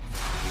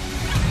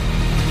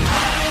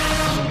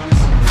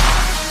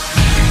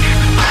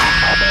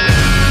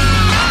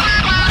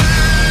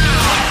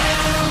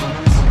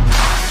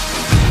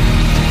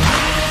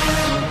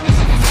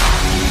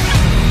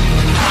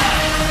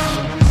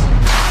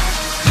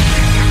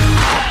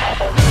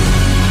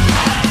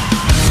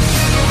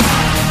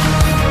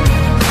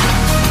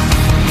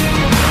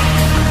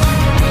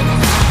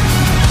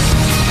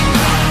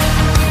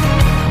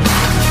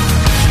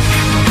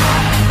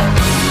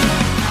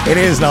It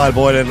is Niall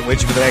Boylan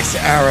with you for the next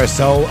hour or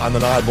so on the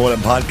Niall Boylan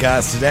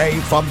podcast today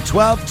from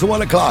 12 to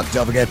 1 o'clock.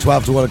 Don't forget,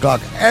 12 to 1 o'clock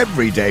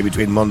every day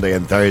between Monday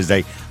and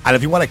Thursday. And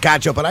if you want to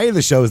catch up on any of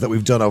the shows that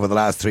we've done over the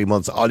last 3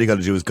 months, all you got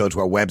to do is go to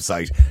our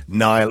website,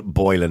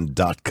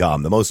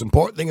 niallboylan.com. The most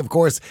important thing, of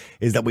course,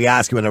 is that we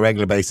ask you on a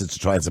regular basis to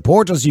try and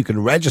support us. You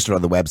can register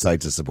on the website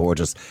to support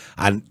us,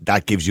 and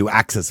that gives you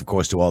access, of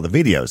course, to all the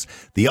videos.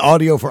 The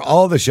audio for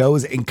all the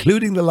shows,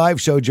 including the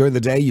live show during the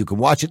day, you can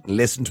watch it and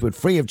listen to it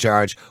free of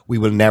charge. We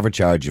will never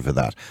charge you for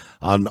that.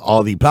 On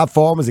all the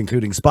platforms,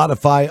 including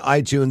Spotify,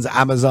 iTunes,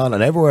 Amazon,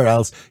 and everywhere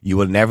else, you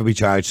will never be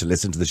charged to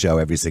listen to the show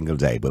every single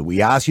day. But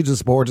we ask you to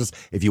support us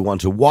if you want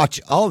to watch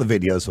all the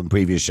videos from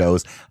previous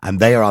shows, and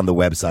they are on the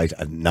website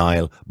at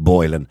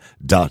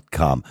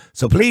niallboylan.com.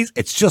 So please,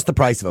 it's just the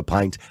price of a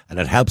pint, and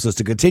it helps us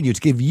to continue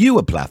to give you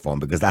a platform,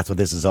 because that's what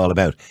this is all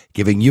about,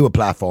 giving you a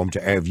platform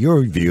to air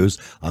your views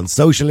on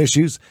social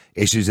issues,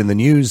 issues in the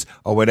news,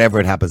 or whatever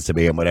it happens to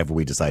be, and whatever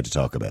we decide to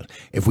talk about.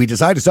 If we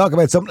decide to talk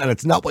about something and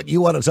it's not what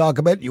you want to talk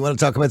about, you want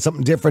to talk about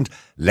something different,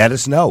 let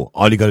us know.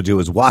 All you got to do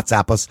is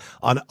WhatsApp us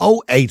on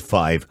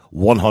 085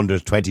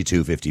 100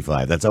 22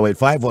 55. That's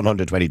 085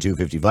 100 22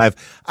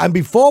 55. And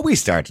before we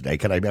start today,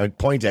 can I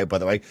point out, by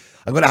the way,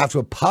 I'm going to have to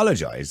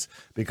apologise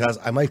because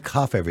I might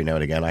cough every now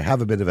and again. I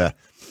have a bit of a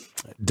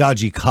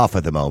dodgy cough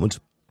at the moment.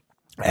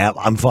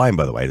 I'm fine,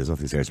 by the way. There's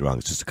nothing seriously wrong.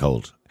 It's just a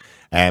cold.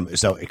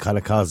 So it kind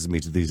of causes me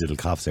to these little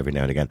coughs every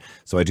now and again.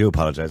 So I do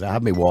apologise. I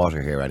have my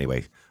water here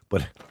anyway.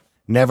 But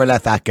never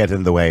let that get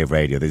in the way of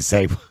radio. They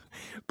say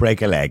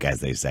break a leg,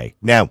 as they say.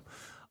 Now,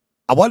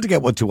 I want to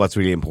get to what's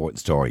really important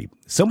story.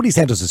 Somebody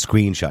sent us a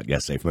screenshot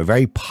yesterday from a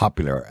very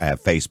popular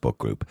Facebook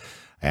group.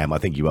 I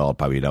think you all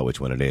probably know which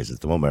one it is.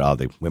 It's the one where all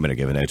the women are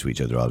giving out to each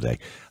other all day.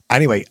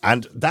 Anyway,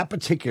 and that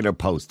particular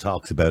post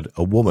talks about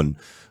a woman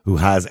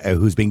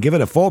who's been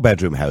given a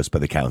 4-bedroom house by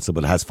the council,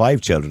 but has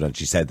 5 children, and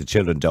she said the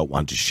children don't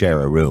want to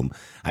share a room,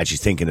 and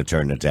she's thinking of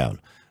turning it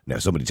down. Now,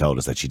 somebody told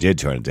us that she did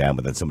turn it down,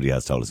 but then somebody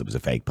else told us it was a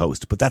fake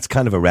post. But that's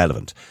kind of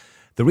irrelevant.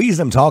 The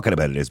reason I'm talking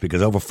about it is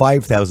because over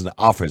 5,000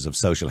 offers of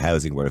social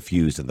housing were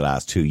refused in the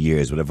last 2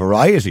 years, with a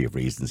variety of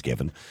reasons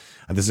given.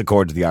 And this is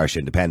according to the Irish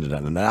Independent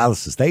and an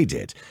analysis they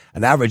did.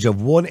 An average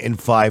of 1 in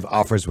 5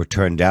 offers were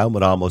turned down,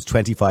 with almost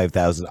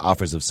 25,000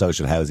 offers of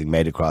social housing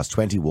made across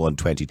 21,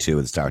 22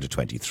 and the start of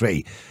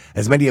 23.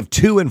 As many of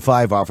 2 in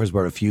 5 offers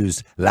were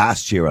refused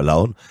last year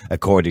alone,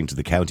 according to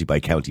the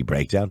county-by-county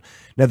breakdown.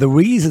 Now, the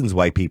reasons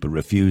why people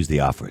refuse the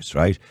offers,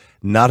 right?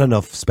 Not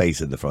enough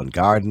space in the front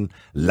garden,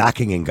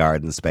 lacking in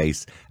garden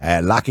space,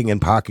 lacking in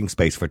parking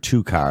space for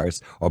 2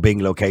 cars, or being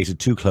located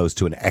too close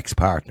to an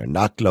ex-partner,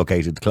 not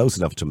located close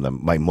enough to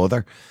my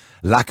mother,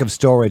 lack of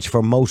storage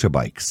for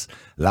motorbikes,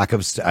 lack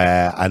of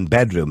and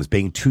bedrooms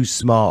being too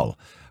small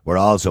were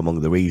also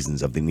among the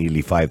reasons of the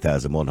nearly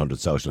 5,100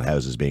 social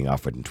houses being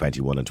offered in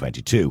 21 and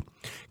 22.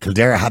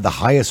 Kildare had the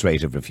highest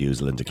rate of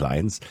refusal and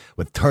declines,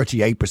 with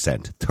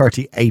 38%.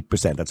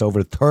 38%. That's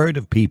over a third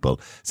of people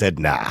said,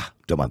 nah,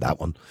 don't want that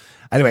one.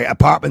 Anyway,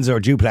 apartments or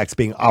duplex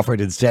being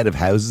offered instead of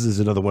houses is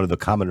another one of the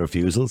common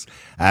refusals.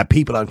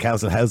 People on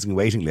council housing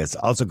waiting lists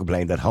also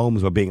complained that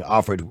homes were being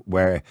offered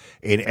where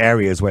in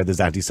areas where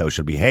there's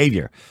antisocial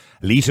behaviour.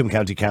 Leitrim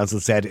County Council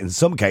said in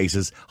some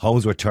cases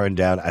homes were turned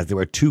down as they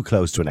were too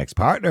close to an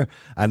ex-partner,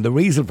 and the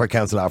reason for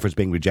council offers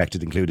being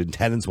rejected included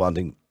tenants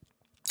wanting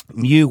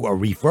new or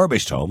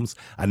refurbished homes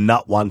and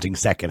not wanting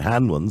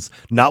second-hand ones,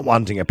 not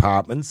wanting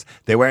apartments.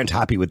 They weren't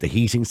happy with the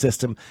heating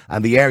system,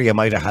 and the area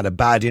might have had a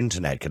bad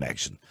internet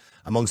connection.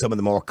 Among some of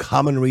the more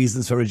common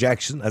reasons for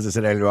rejection, as I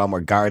said earlier on,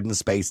 were garden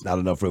space, not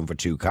enough room for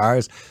 2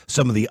 cars.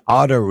 Some of the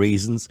odder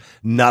reasons,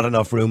 not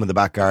enough room in the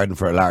back garden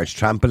for a large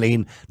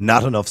trampoline,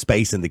 not enough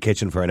space in the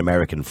kitchen for an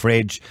American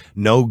fridge,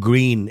 no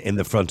green in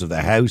the front of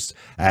the house,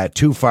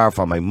 too far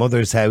from my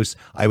mother's house.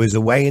 I was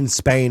away in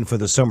Spain for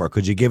the summer.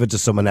 Could you give it to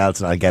someone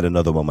else and I'll get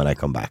another one when I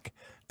come back?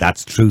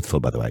 That's truthful,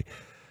 by the way.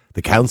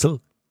 The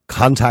council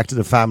contacted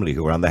a family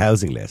who were on the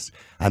housing list,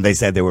 and they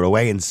said they were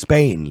away in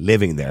Spain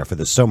living there for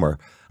the summer,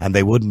 and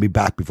they wouldn't be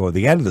back before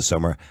the end of the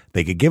summer.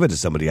 They could give it to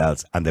somebody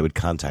else, and they would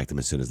contact them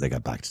as soon as they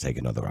got back to take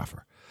another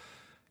offer.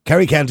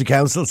 Kerry County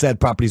Council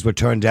said properties were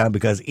turned down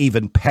because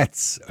even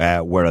pets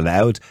were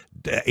allowed.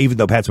 Even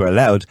though pets were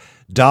allowed,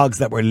 dogs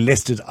that were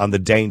listed on the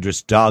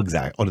Dangerous Dogs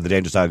Act, under the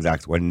Dangerous Dogs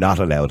Act, were not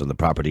allowed on the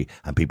property,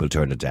 and people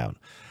turned it down.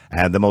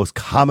 And the most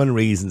common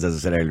reasons, as I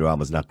said earlier on,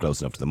 was not close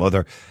enough to the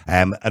mother.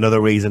 Another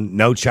reason,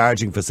 no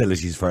charging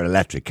facilities for an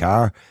electric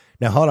car.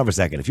 Now, hold on for a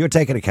second. If you're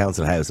taking a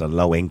council house on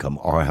low income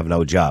or have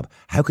no job,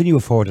 how can you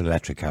afford an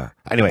electric car?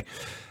 Anyway,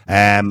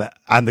 and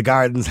the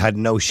gardens had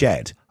no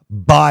shed.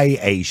 Buy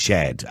a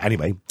shed.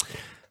 Anyway,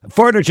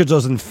 furniture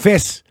doesn't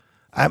fit.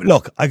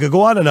 Look, I could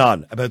go on and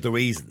on about the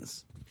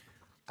reasons.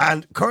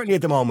 And currently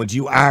at the moment,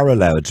 you are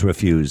allowed to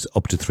refuse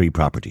up to 3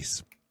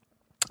 properties.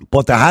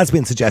 But there has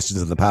been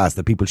suggestions in the past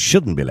that people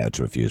shouldn't be allowed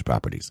to refuse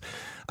properties.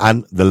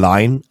 And the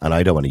line, and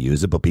I don't want to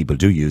use it, but people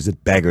do use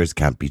it, beggars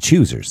can't be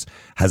choosers,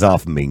 has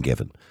often been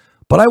given.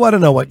 But I want to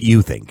know what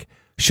you think.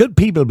 Should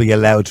people be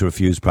allowed to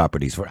refuse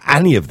properties for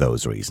any of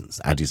those reasons?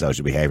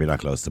 Antisocial behaviour,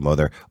 not close to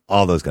mother,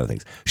 all those kind of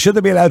things. Should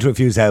they be allowed to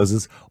refuse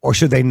houses or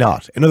should they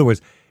not? In other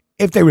words,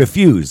 if they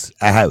refuse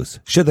a house,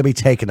 should they be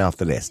taken off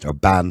the list or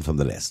banned from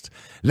the list?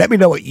 Let me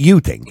know what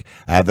you think.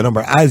 The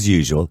number, as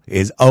usual,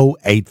 is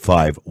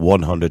 085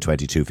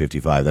 122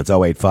 55. That's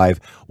 085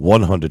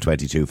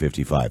 122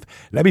 55.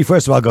 Let me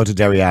first of all go to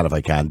Derry-Ann if I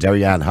can.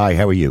 Derry-Ann, hi,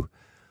 how are you?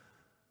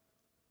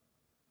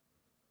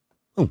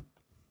 Oh,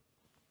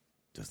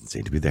 doesn't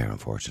seem to be there,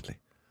 unfortunately.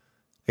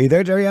 Are you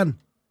there, Derry-Ann?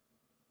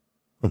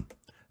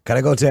 Can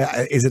I go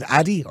to, is it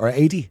Addy or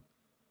Adi?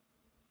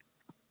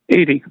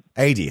 80.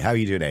 Adi, how are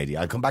you doing, Adi?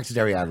 I'll come back to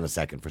Derry-Ann in a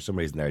second. For some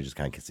reason there, I just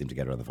can't seem to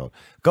get her on the phone.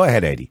 Go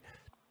ahead, Adi.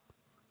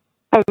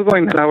 How's it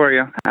going? How are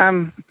you?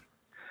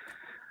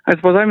 I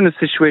suppose I'm in a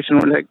situation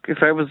where, like, if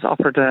I was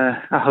offered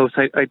a house,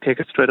 I'd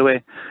take it straight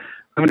away.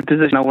 I'm in a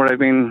position now where I've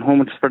been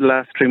homeless for the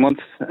last 3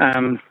 months.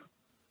 I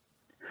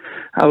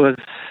was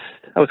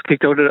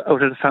kicked out of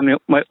the family,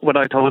 what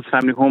I thought was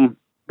family home,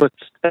 but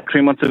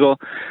 3 months ago.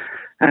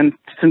 And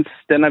since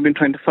then, I've been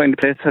trying to find a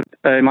place.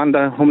 I'm on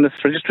the homeless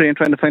registry and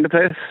trying to find a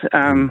place.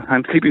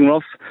 I'm sleeping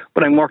rough,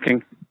 but I'm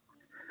working.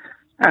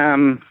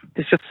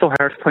 It's just so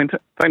hard to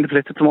find a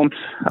place at the moment.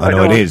 I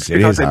know it is.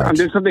 It is hard. I'm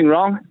doing something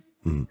wrong.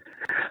 I'm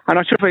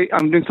not sure if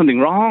I'm doing something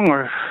wrong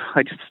or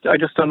I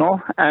just don't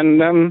know.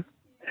 And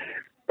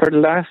for the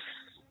last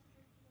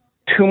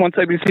 2 months,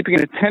 I've been sleeping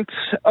in a tent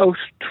out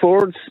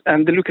towards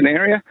the Lucan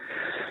area,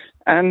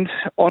 and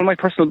all my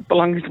personal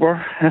belongings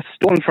were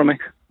stolen from me.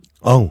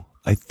 Oh.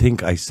 I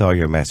think I saw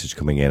your message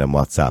coming in on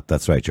WhatsApp.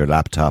 That's right. Your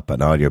laptop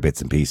and all your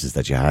bits and pieces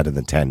that you had in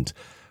the tent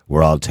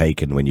were all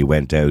taken when you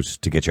went out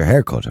to get your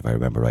hair cut, if I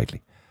remember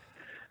rightly.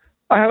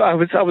 I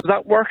was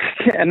at work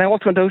and I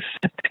also went out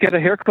to get a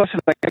haircut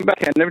and I came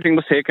back and everything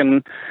was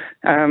taken.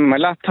 My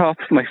laptop,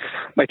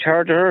 my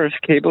charger,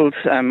 cables,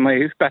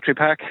 my battery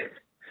pack,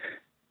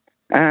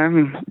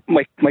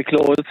 my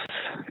clothes,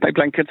 my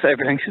blankets,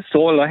 everything. So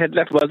all I had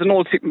left was an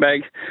old sleeping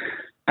bag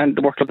and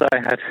the work that I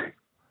had.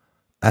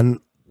 And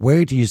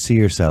where do you see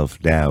yourself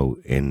now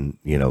in,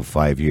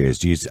 5 years?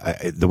 Do you,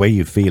 the way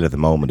you feel at the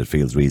moment, it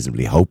feels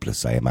reasonably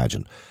hopeless, I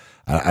imagine.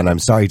 And I'm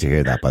sorry to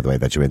hear that, by the way,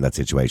 that you're in that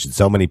situation.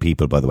 So many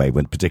people, by the way,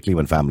 particularly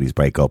when families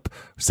break up,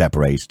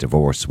 separate,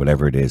 divorce,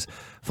 whatever it is,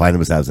 find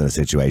themselves in a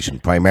situation,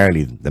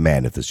 primarily the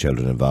men, if there's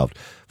children involved,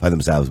 find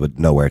themselves with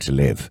nowhere to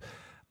live.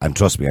 And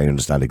trust me, I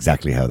understand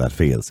exactly how that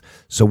feels.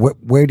 So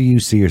where do you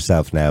see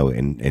yourself now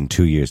in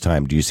 2 years'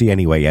 time? Do you see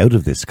any way out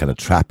of this kind of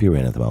trap you're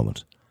in at the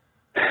moment?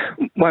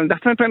 Well,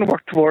 that's what I'm trying to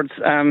work towards.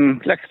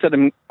 Like I said,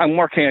 I'm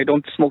working. I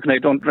don't smoke and I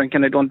don't drink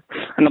and I'm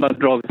not on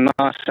drugs. I'm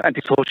not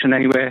antisocial in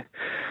any way.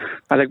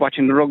 I like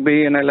watching the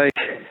rugby and I like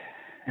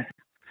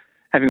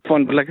having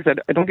fun. But like I said,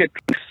 I don't get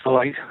drinks, so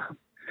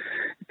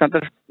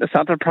it's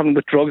not a problem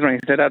with drugs or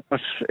anything like that.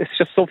 But it's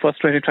just so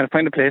frustrating trying to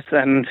find a place,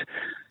 and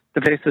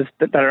the places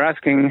that are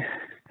asking,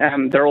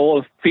 they're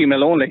all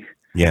female only.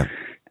 Yeah.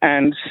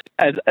 And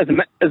as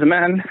a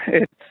man,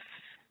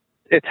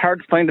 it's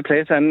hard to find a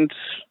place, and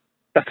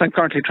that's what I'm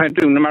currently trying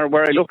to do. No matter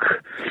where I look,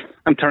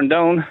 I'm turned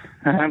down.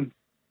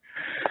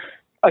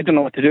 I don't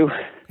know what to do.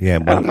 Yeah,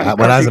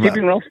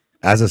 well,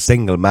 as a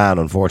single man,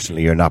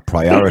 unfortunately, you're not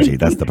priority.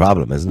 That's the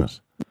problem, isn't it?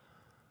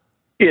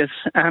 Yes,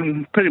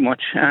 pretty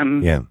much.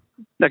 Yeah.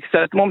 Like I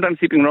said, at the moment I'm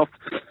sleeping rough.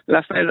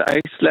 Last night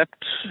I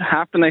slept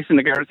half the night in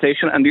the guard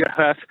station and the other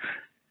half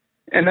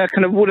in a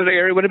kind of wooded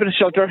area with a bit of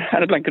shelter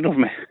and a blanket over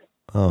me.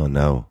 Oh,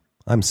 no.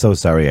 I'm so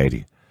sorry,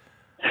 Adi.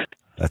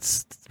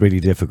 That's really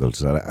difficult,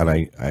 and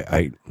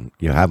I,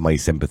 you have my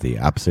sympathy.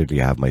 Absolutely,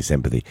 have my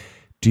sympathy.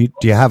 Do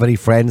you have any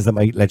friends that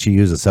might let you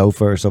use a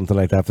sofa or something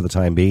like that for the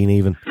time being,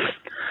 even?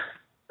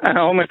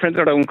 All my friends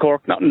are down in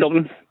Cork, not in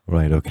Dublin.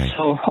 Right. Okay.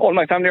 So all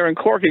my family are in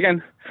Cork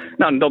again,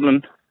 not in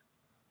Dublin,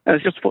 and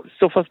it's just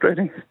so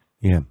frustrating.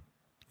 Yeah.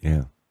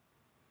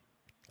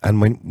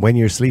 And when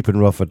you're sleeping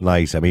rough at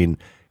night, I mean,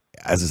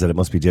 as I said, it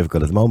must be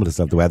difficult at the moment.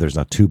 The weather's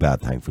not too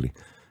bad, thankfully.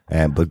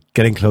 But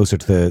getting closer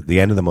to the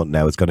end of the month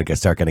now, it's going to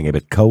start getting a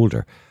bit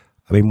colder.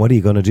 I mean, what are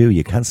you going to do?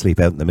 You can't sleep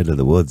out in the middle of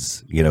the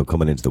woods,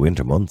 coming into the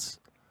winter months.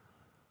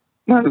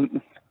 Well,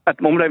 at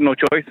the moment I have no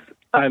choice.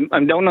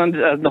 I'm down on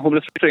the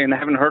homeless registry and I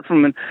haven't heard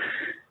from them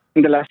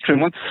in the last 3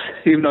 months.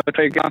 Even though I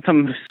try to get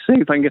them, see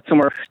if I can get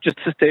somewhere just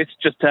to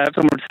have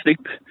somewhere to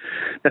sleep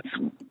that's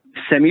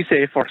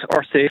semi-safe or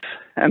safe,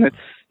 and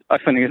I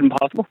find it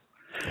impossible.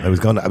 I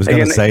was going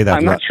to say that.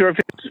 I'm not sure if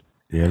it's.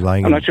 You're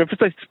lying. I'm not sure if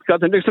it's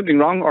because I'm doing something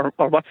wrong or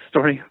what's the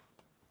story.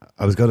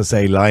 I was going to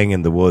say lying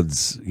in the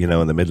woods, in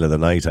the middle of the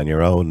night on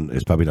your own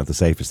is probably not the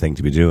safest thing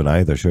to be doing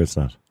either. Sure, it's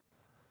not.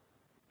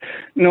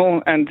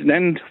 No, and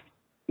then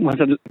was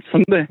it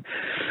Sunday?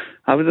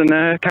 I was in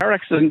a car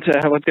accident.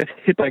 I was get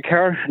hit by a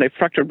car and I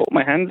fractured both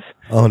my hands.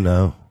 Oh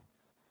no!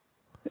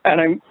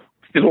 And I'm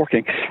still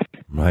working.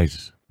 Right.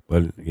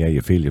 Well, yeah,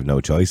 you feel you've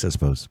no choice, I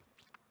suppose.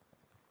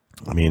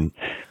 I mean,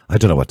 I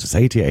don't know what to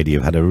say to you, Eddie.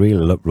 You've had a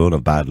real run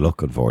of bad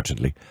luck,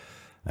 unfortunately.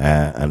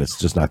 And it's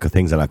just not,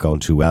 things are not going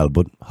too well.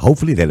 But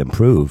hopefully they'll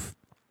improve.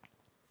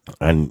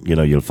 And,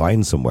 you'll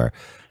find somewhere.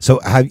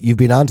 So you've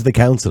been on to the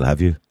council, have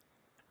you?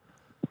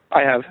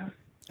 I have.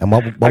 And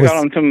what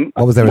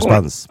was their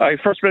response? I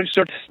first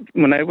registered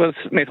when I was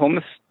made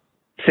homeless.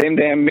 Same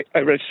day I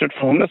registered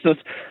for homelessness.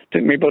 It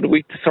took me about a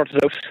week to sort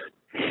it out.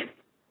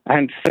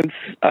 And since,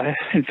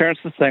 in fairness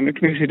to the Simon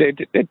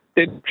community, they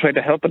did try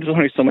to help, but there's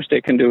only so much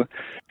they can do.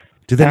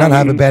 Do they not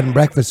have a bed and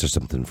breakfast or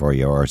something for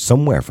you, or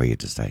somewhere for you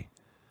to stay?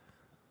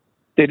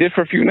 They did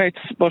for a few nights,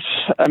 but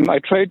I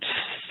tried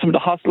some of the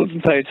hostels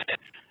inside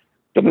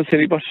Dublin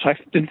City, but I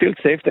didn't feel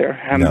safe there.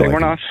 No, they were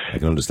not. I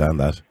can understand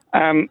that.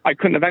 I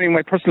couldn't have any of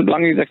my personal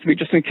belongings next to me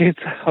just in case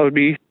I would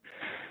be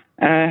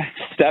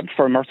stabbed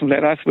for them or something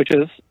like that, which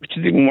is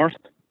even worse.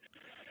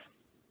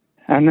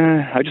 And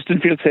I just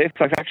didn't feel safe.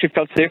 I actually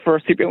felt safer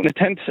sleeping out in a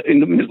tent in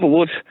the middle of the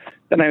wood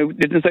than I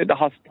did inside the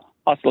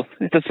hostel.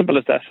 It's as simple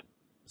as that.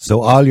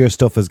 So all your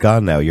stuff is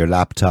gone now. Your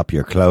laptop,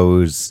 your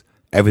clothes,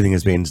 everything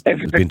has been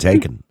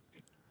taken.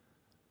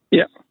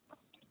 Yeah.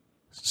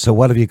 So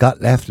what have you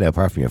got left now,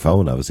 apart from your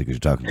phone, obviously, because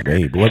you're talking to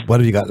me? But what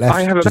have you got left?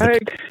 I have a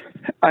bag.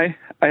 I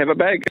have a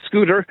bag, a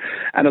scooter,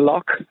 and a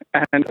lock,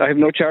 and I have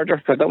no charger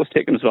because that was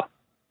taken as well.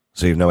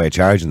 So you have no way of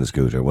charging the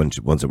scooter once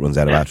it runs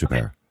out of battery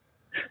power?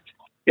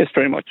 Yes,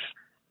 very much.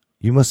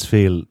 You must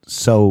feel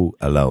so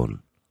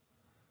alone.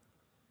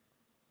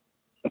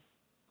 Oh,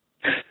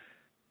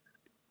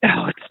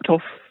 it's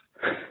tough.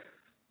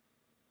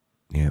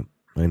 Yeah,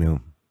 I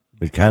know.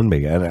 It can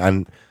be.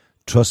 And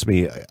trust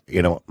me,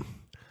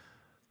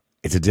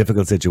 it's a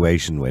difficult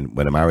situation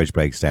when a marriage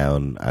breaks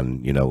down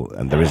and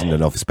there isn't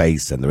enough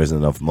space and there isn't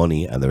enough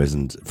money and there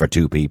isn't for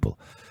two people,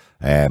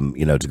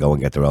 to go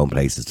and get their own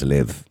places to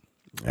live.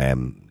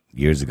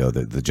 Years ago,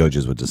 the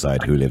judges would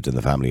decide who lived in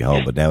the family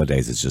home, but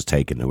nowadays it's just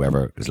taken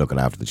whoever is looking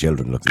after the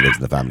children lives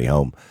in the family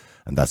home,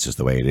 and that's just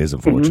the way it is,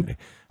 unfortunately.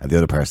 And the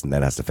other person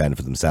then has to fend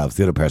for themselves.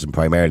 The other person,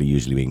 primarily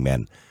usually being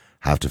men,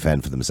 have to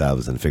fend for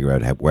themselves and figure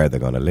out where they're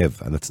going to live,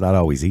 and it's not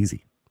always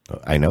easy.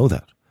 I know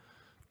that.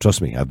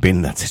 Trust me, I've been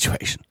in that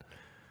situation.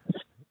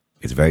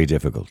 It's very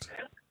difficult.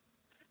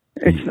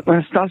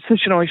 It's not a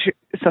situation.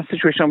 It's not a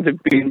situation I'm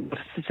in.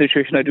 It's a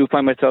situation I do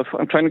find myself.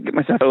 I'm trying to get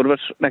myself out of it.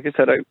 Like I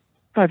said, I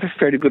have a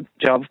fairly good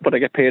job, but I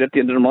get paid at the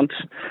end of the month,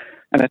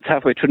 and it's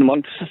halfway through the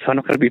month, so I'm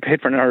not going to be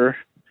paid for another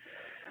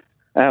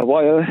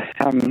while.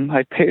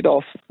 I paid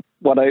off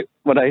what I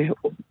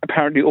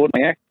apparently owed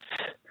my ex,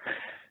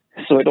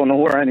 so I don't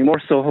know her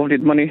anymore. So hopefully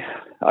the money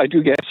I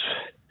do get,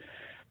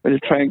 I'll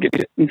try and get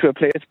it into a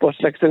place. But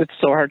like I said, it's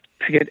so hard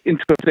to get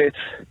into a place,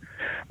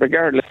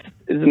 regardless,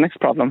 is the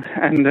next problem.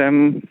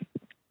 And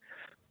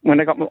when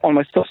I got all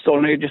my stuff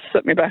stolen, it just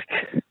set me back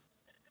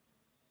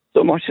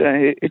so much.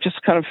 It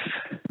just kind of,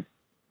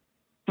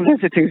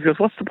 sometimes I think,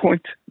 what's the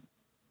point?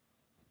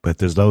 But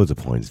there's loads of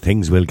points.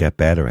 Things will get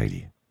better,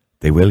 Eddie.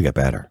 They will get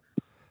better.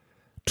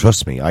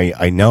 Trust me.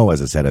 I know,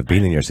 as I said, I've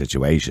been in your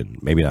situation.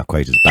 Maybe not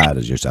quite as bad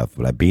as yourself,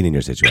 but I've been in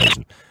your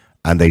situation.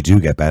 And they do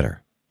get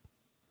better.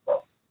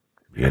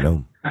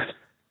 And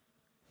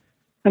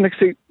like,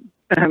 see,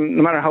 no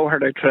matter how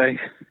hard I try,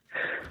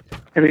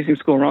 everything's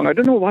going wrong. I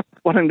don't know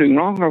what I'm doing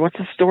wrong or what's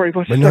the story.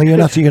 But no, you're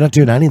not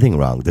doing anything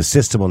wrong. The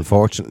system,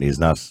 unfortunately, is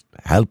not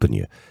helping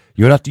you.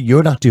 You're not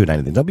doing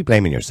anything. Don't be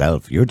blaming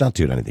yourself. You're not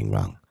doing anything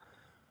wrong.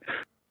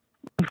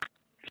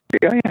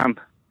 I am.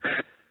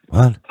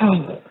 What?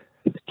 Oh,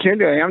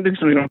 clearly I am doing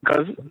something wrong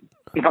because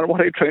no matter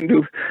what I try and do,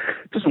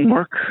 it doesn't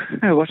work.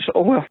 Oh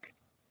well.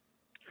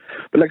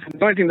 But like,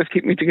 the only thing that's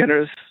keeping me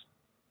together is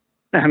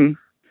that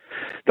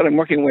I'm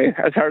working away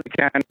as hard as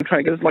I can,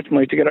 trying to get as much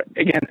money together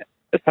again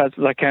as fast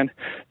as I can,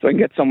 so I can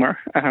get somewhere.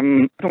 I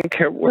don't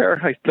care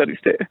where I bloody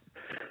stay,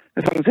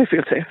 as long as I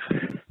feel safe.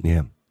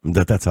 Yeah,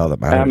 that's all that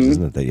matters,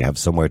 isn't it? That you have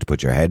somewhere to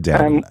put your head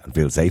down and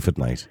feel safe at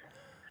night.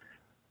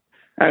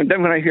 And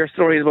then when I hear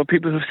stories about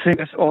people who say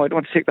that, I don't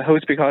want to take the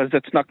house because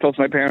it's not close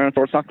to my parents,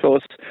 or it's not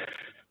close,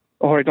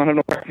 or I don't have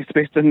no parking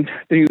space, then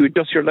you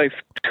adjust your life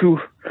to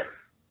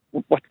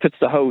what fits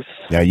the house.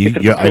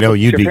 Yeah, I know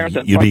you'd be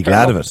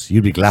glad of it.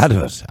 You'd be glad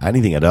of it.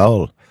 Anything at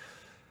all.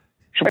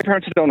 My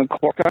parents are down in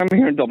Cork. I'm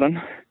here in Dublin.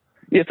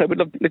 Yes, I would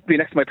love to be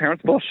next to my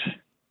parents, but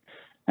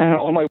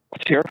all my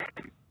work's here.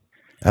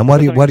 And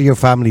what do your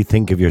family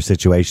think of your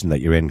situation that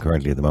you're in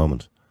currently at the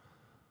moment?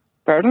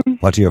 Pardon?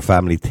 What do your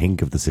family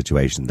think of the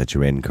situation that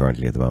you're in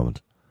currently at the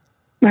moment?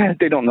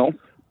 They don't know.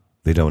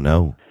 They don't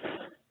know?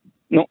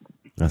 No.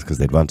 That's because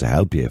they'd want to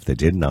help you if they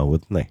did know,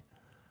 wouldn't they?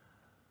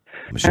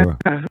 I'm sure.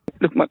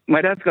 Look,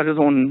 my dad's got his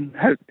own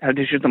health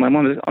issues, and my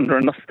mum is under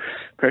enough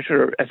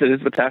pressure as it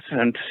is with that,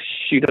 and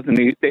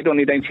they don't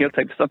need anything else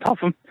to stop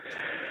him.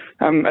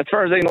 As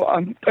far as I know,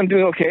 I'm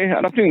doing okay.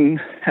 I'm not doing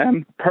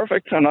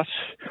perfect. I'm not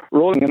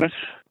rolling in it.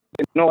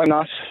 No, I'm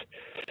not.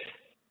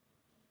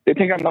 They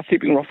think I'm not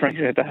sleeping rough or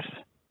anything like that.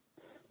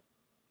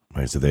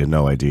 Right, so they have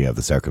no idea of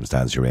the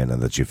circumstance you're in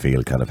and that you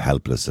feel kind of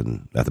helpless,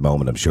 and at the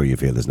moment I'm sure you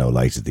feel there's no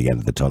light at the end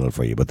of the tunnel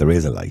for you, but there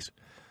is a light.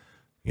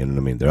 You know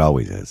what I mean? There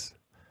always is.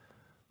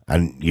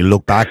 And you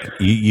look back,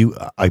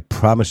 I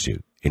promise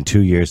you, in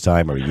 2 years'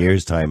 time or a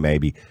year's time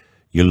maybe,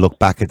 you'll look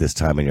back at this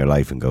time in your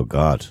life and go,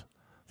 God,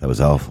 that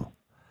was awful.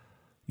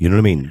 You know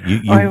what I mean?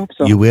 I hope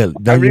so. You will.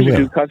 No, I really you will.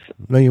 do, 'cause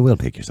no, you will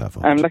pick yourself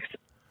up.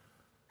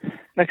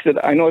 like I said,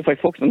 I know if I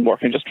focus on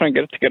work and just try and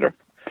get it together,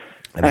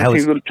 And how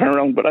things is, will turn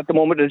around. But at the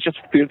moment, it just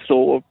feels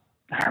so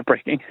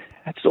heartbreaking.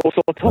 It's so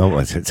tough. oh,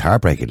 it's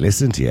heartbreaking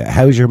listening to you.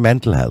 How's your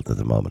mental health at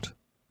the moment?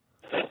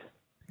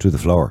 To the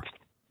floor.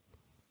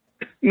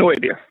 No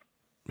idea.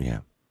 Yeah.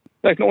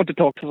 Like, no one to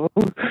talk to.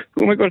 Who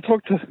am I going to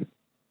talk to?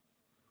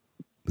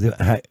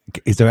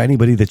 Is there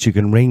anybody that you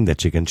can ring,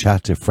 that you can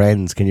chat to?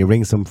 Friends? Can you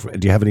ring some?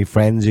 Do you have any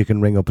friends you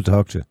can ring up and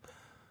talk to?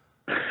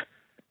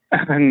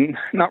 And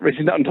not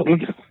really, not in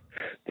Dublin.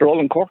 They're all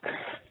in Cork.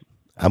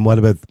 And what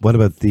about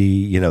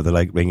the the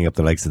like ringing up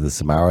the likes of the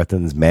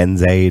Samaritans,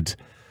 Men's Aid,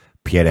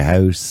 Pieta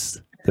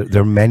House?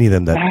 There are many of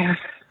them that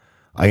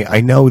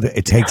I know that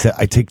it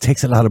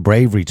takes a lot of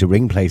bravery to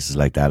ring places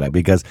like that,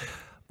 because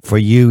for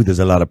you there's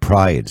a lot of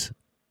pride.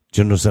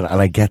 Do you understand?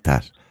 And I get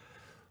that.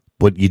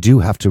 But you do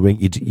have to ring.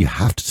 You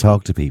have to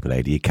talk to people,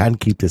 Ada. You can't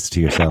keep this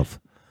to yourself.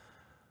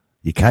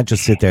 You can't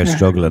just sit there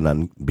struggling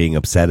and being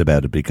upset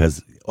about it,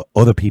 because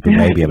other people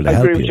may be able to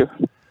help you.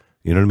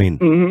 You know what I mean?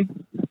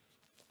 Mm-hmm.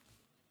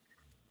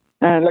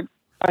 Like,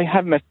 I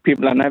have met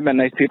people and I've met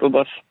nice people,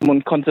 but I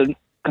wouldn't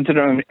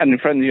consider any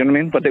friends. You know what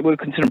I mean? But they will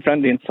consider them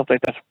friendly and stuff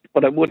like that.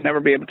 But I would never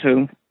be able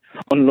to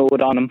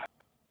unload on them.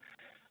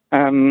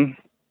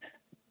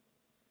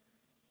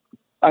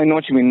 I know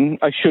what you mean.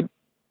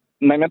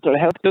 My mental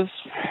health is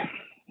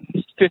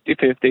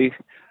 50-50.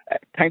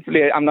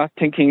 Thankfully, I'm not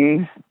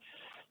thinking,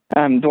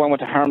 do I want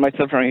to harm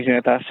myself or anything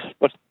like that?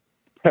 But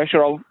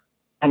pressure of,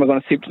 am I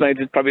going to sleep tonight,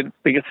 is probably the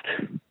biggest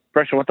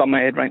pressure what's on my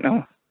head right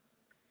now.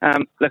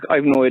 Like, I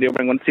have no idea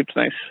where I'm going to sleep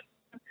tonight.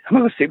 I'm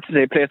going to sleep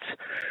today, place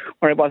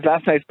where I was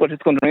last night, but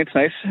it's going to rain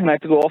tonight, and I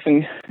have to go off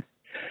and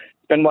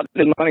spend what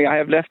little money I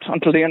have left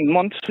until the end of the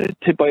month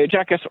to buy a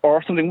jacket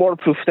or something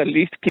waterproof that at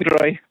least keep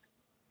dry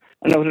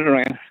and out of the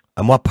rain.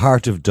 And what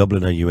part of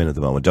Dublin are you in at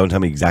the moment? Don't tell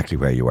me exactly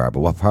where you are,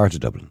 but what part of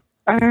Dublin?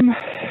 I'm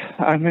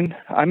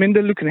in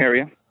the Lucan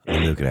area. The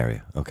Lucan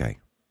area, okay.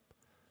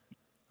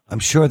 I'm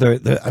sure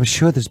I'm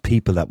sure there's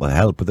people that will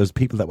help, but there's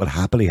people that will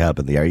happily help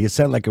in the area. You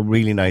sound like a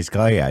really nice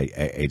guy,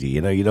 Eddie.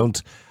 You know, you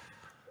don't.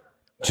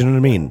 Do you know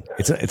what I mean?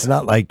 It's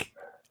not like,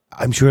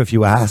 I'm sure if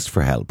you asked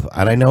for help,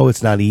 and I know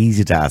it's not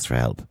easy to ask for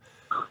help,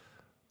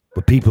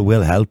 but people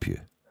will help you.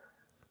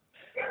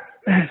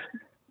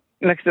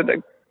 Like I said,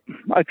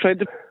 I tried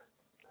the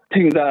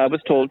thing that I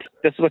was told.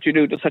 This is what you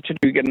do. This is what you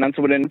do. You get an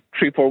answer within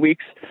 3-4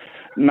 weeks,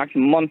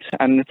 maximum a month,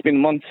 and it's been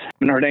months. I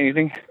haven't heard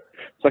anything.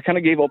 So I kind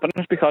of gave up on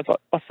it, because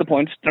what's the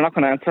point? They're not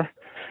going to answer.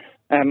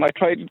 I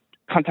tried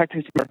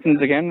contacting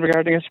Samaritans again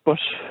regarding it, but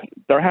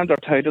their hands are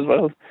tied as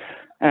well.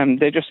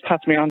 They just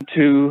passed me on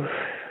to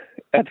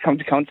the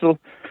county council,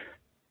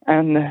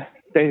 and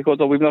they go,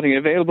 "Oh, we've nothing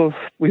available.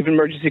 We've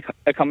emergency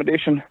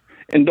accommodation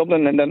in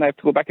Dublin," and then I have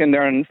to go back in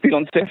there and feel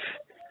unsafe,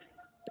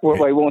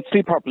 where I won't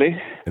sleep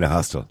properly. In a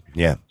hostel,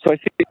 yeah. So I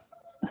see.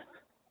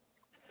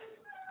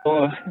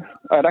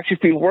 I'd actually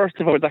feel worse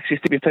if I was actually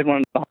sleeping inside one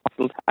of the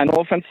hostels. And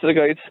no offense to the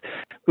guys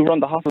who run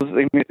the hostels.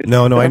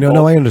 No, I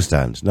know, I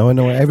understand. No, I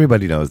know.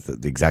 Everybody knows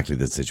exactly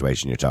the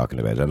situation you're talking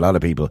about. A lot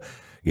of people,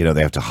 you know,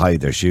 they have to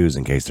hide their shoes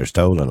in case they're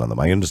stolen on them.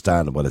 I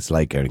understand what it's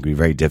like, and it can be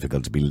very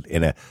difficult to be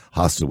in a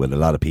hostel with a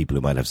lot of people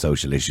who might have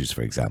social issues,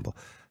 for example.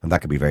 And that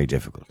can be very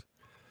difficult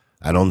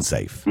and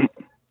unsafe,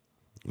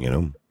 you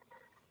know.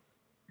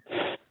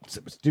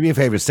 So, do me a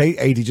favour,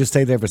 Adie, just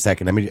stay there for a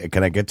second.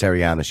 Can I get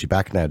Derianne? Is she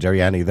back now?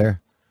 Derianne, are you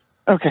there?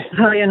 Okay.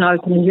 Hi, now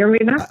can you hear me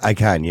now? I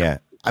can, yeah.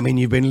 I mean,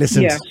 you've been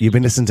listening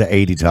to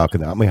Adie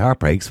talking. My heart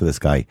breaks for this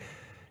guy.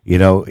 You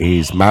know,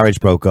 his marriage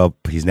broke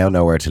up. He's now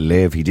nowhere to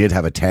live. He did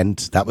have a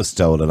tent that was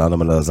stolen on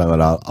him, and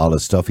all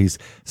his stuff. He's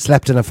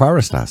slept in a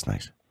forest last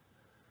night.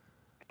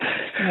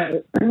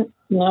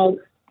 No,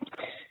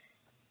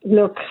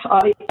 look,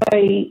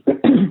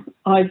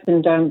 I've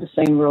been down the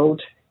same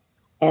road,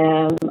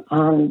 and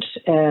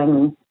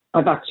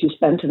I've actually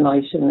spent a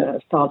night in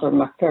the Father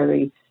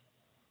McCurry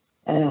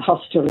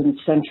hostel in the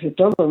centre of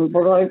Dublin.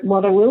 But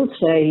what I will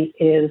say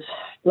is,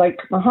 like,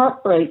 my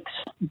heart breaks,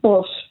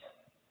 but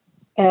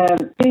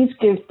please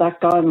give that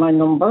guy my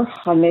number.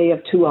 I may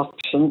have 2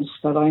 options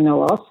that I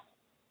know of,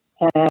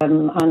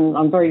 and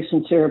I'm very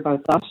sincere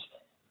about that.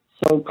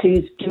 So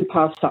please do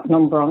pass that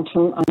number on to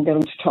him and get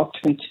him to talk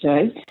to me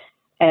today.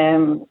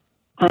 And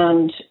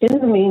in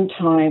the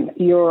meantime,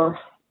 your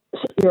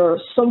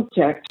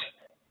subject,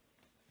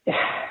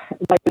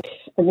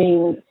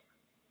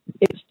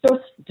 it's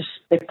just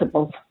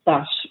despicable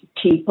that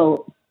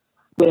people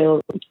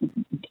will,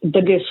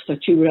 the list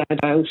that you read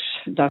out,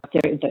 that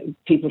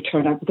people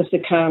turn out because they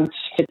can't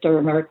fit their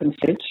American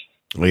fit.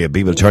 Well, yeah,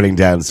 people turning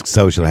down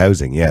social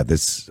housing. Yeah,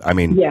 this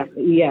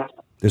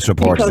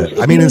report says,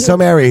 in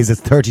some areas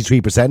it's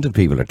 33% of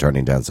people are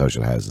turning down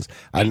social houses,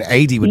 and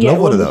Adie would love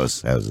one of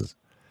those houses.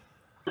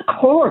 Of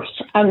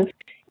course, and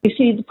you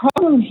see, the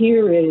problem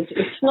here is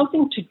it's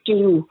nothing to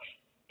do.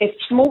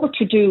 It's more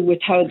to do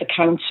with how the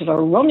council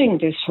are running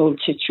this whole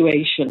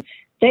situation.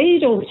 They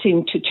don't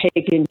seem to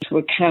take into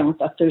account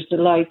that there's the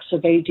likes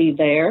of AD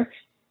there,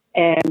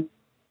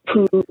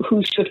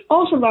 who should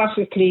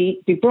automatically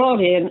be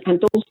brought in,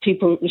 and those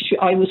people,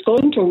 I was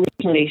going to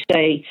originally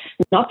say,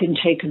 not been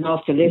taken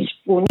off the list.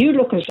 When you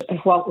look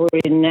at what we're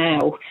in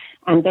now,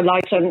 and the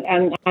likes,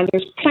 and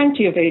there's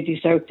plenty of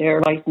ADs out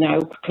there right now,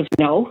 because as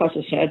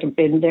I said, I've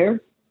been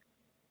there,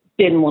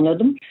 been one of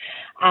them,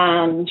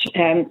 and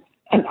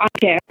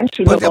again,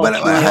 but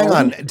hang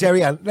on,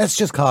 Derry-Ann, let's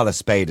just call a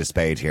spade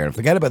here and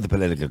forget about the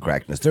political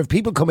correctness. There have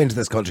people come into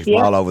this country from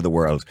all over the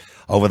world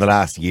over the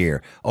last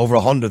year, over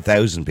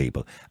 100,000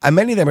 people, and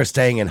many of them are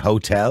staying in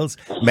hotels.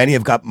 Many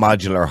have got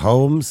modular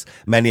homes.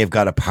 Many have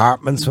got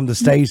apartments from the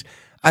state.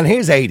 And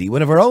here's Adi,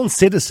 one of our own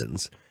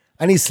citizens,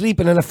 and he's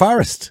sleeping in a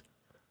forest.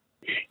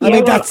 I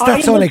mean, that's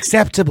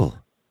unacceptable.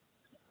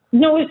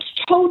 No, it's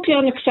totally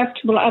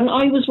unacceptable. And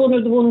I was one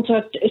of the ones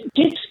that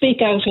did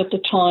speak out at the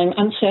time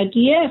and said,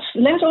 yes,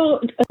 let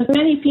as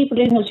many people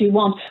in as you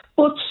want,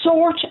 but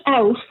sort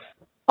out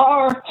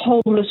our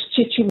homeless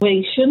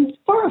situation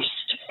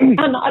first.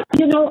 And I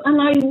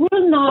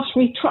will not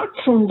retract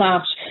from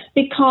that,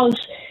 because,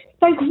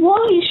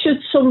 why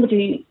should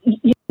somebody,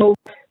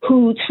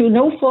 who through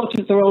no fault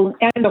of their own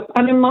end up,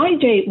 and in my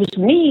day it was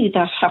me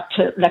that had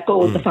to let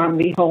go of the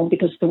family home,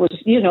 because there was,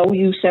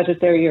 you said it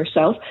there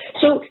yourself.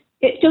 So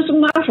it doesn't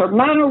matter,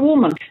 man or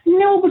woman.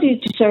 Nobody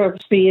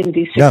deserves to be in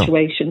these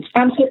situations.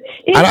 No.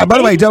 And by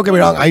the way, don't get me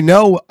wrong. I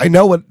know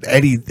what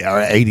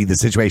the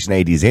situation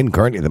Eddie's in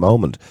currently at the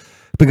moment,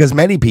 because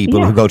many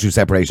people who go through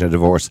separation or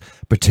divorce,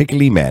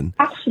 particularly men,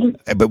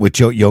 but with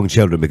young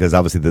children, because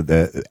obviously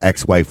the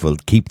ex-wife will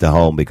keep the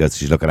home because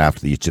she's looking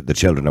after the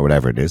children or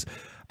whatever it is,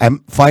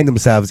 find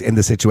themselves in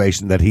the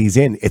situation that he's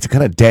in. It's a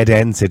kind of dead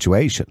end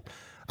situation,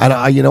 and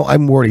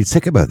I'm worried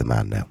sick about the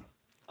man now.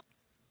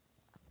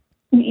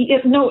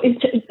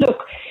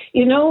 Look,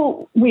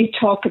 we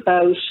talk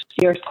about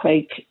the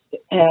earthquake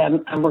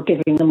and we're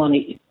giving the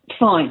money.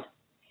 Fine.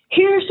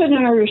 Here's an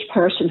Irish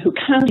person who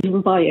can't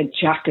even buy a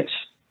jacket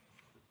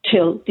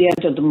till the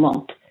end of the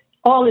month.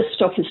 All this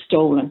stuff is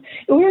stolen.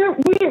 We're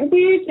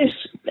this,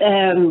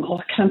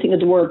 I can't think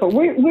of the word, but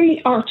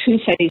we are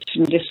two-faced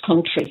in this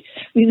country.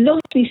 We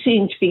love to be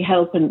seen to be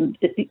helping,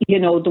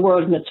 the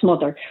world and its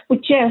mother.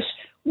 But yet,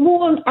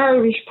 one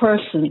Irish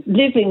person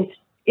living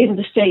in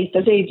the state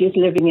that Adi is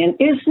living in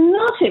is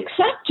not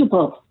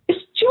acceptable.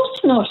 It's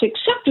just not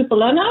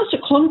acceptable. And as a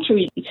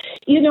country,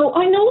 I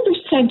know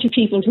there's plenty of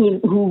people who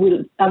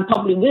will and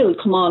probably will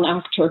come on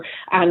after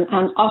and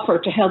offer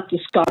to help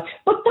this guy.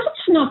 But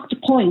that's not the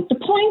point. The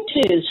point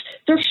is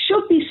there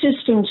should be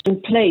systems in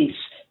place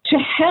to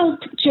help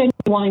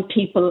genuine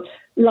people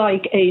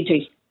like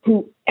Adi,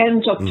 who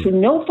ends up through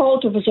no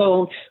fault of his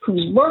own,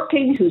 who's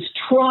working, who's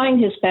trying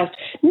his best.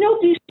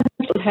 Nobody's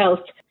mental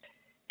health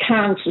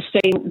can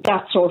sustain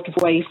that sort of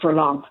way for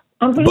long.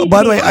 But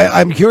by the way,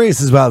 I'm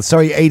curious as well.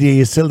 Sorry, Adi, are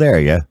you still there?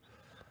 Yeah.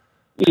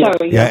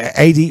 Sorry. Yeah,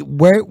 Adi,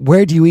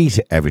 where do you eat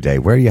every day?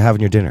 Where are you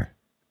having your dinner?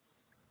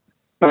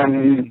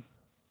 I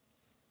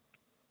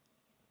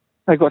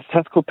go to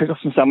Tesco, pick up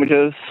some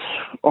sandwiches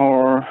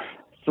or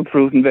some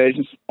fruit and veg,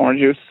 orange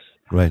juice.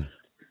 Right.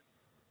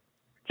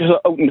 Just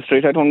out in the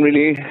street. I don't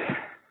really,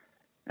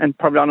 and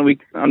probably on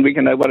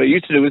weekend, what I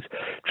used to do is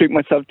treat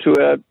myself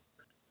to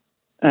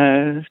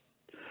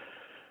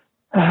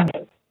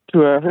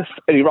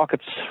Eddie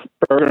Rockets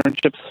burger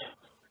and chips.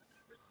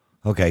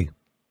 Okay.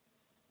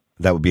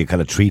 That would be a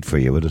kind of treat for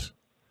you, would it?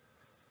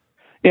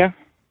 Yeah.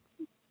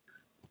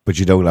 But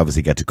you don't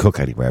obviously get to cook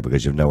anywhere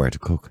because you've nowhere to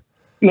cook.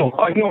 No,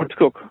 I know where to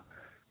cook.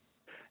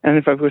 And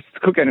if I was to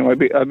cook anywhere,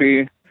 I'd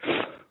be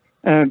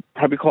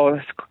probably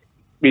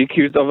be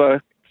accused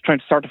of trying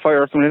to start a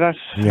fire or something like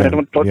that. Yeah, I don't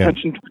want to draw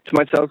attention to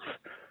myself,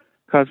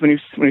 because when you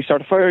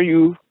start a fire,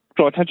 you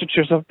draw attention to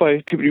yourself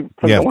by people you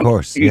probably don't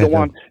want. You don't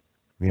want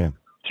to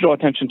draw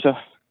attention to.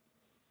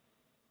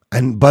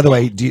 And by the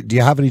way, do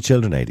you have any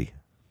children, Adi?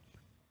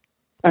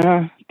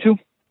 2.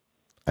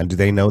 And do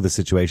they know the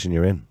situation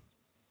you're in?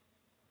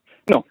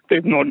 No, they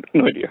have no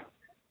idea.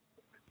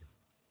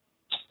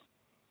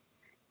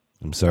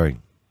 I'm sorry.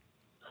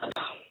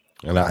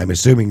 And I'm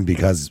assuming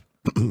because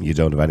you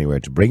don't have anywhere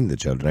to bring the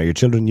children. Are your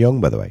children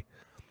young, by the way?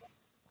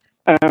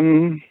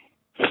 10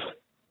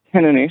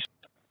 and 8.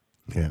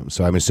 Yeah,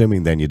 so I'm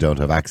assuming then you don't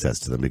have access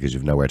to them because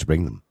you've nowhere to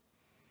bring them.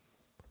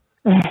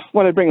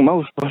 Well, I bring them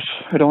out, but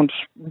I don't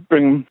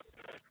bring them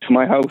to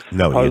my house.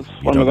 No, you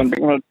what am I going to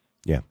bring them out?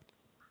 Yeah.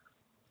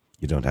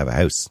 You don't have a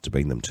house to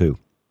bring them to.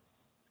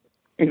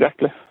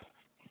 Exactly.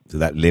 So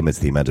that limits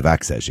the amount of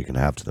access you can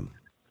have to them.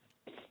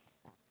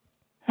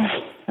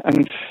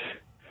 And,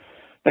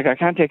 I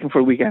can't take them for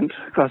a weekend,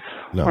 because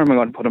where am I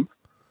going to put them?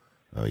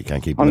 Oh, you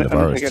can't keep them in a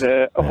forest. Unless I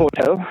get a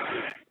hotel.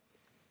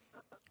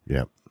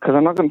 Yeah. Because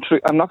I'm not going to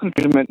treat them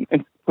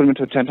and put them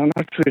into a tent. I'm not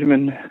going to treat them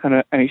in kind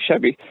of any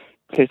shabby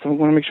place. I'm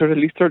going to make sure that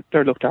at least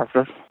they're looked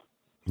after.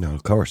 No,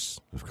 of course.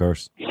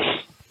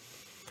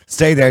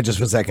 Stay there just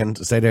for a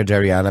second. Stay there,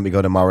 Derry-Ann. Let me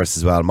go to Morris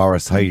as well.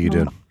 Morris, how are you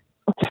doing?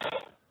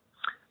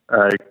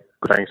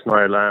 Thanks,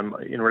 Niall.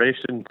 In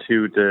relation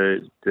to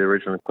the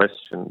original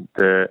question,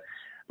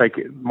 like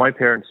my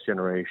parents'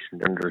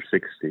 generation in their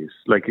 60s,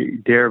 like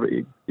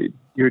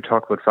you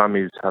talk about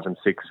families having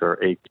 6 or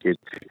 8 kids.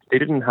 They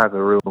didn't have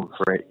a room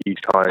for each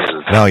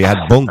child. No, you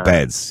had bunk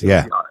beds.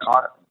 Yeah.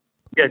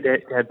 Yeah,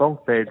 they had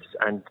bunk beds,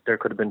 and there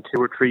could have been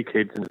 2 or 3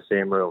 kids in the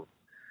same room.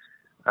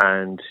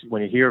 And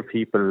when you hear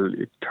people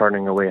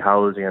turning away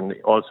housing, and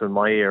also in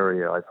my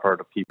area, I've heard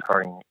of people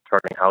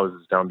turning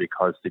houses down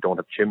because they don't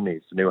have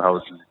chimneys. The new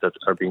houses that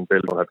are being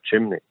built don't have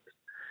chimneys.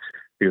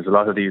 Because a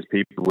lot of these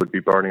people would be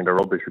burning their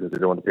rubbish because they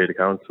don't want to pay the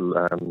council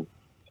to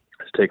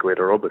take away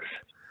their rubbish.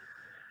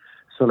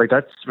 So, like,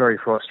 that's very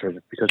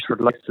frustrating because, for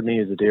the likes of me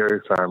as a dairy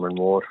farmer in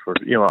Waterford,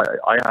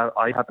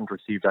 I haven't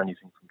received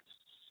anything from the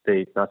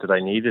state, not that I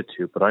needed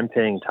to, but I'm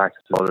paying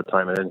taxes all the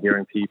time, and then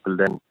hearing people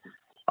then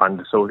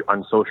on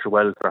social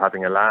welfare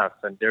having a laugh,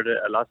 and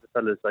a lot of the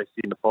fellas I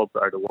see in the pub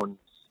are the ones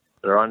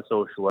that are on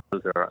social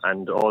welfare,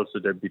 and also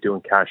they'd be doing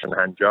cash and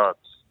hand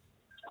jobs,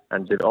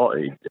 and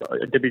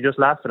they'd be just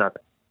laughing at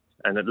it.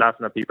 And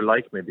laughing at people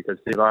like me because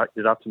they'd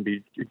often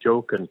be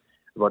joking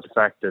about the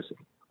fact that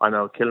I'm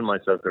out killing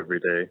myself every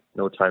day,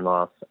 no time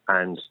off,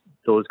 and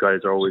those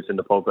guys are always in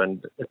the pub,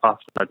 and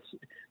often I'd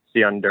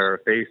see on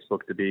their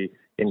Facebook to be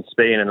in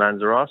Spain and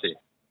Lanzarote.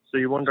 So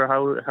you wonder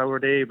how are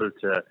they able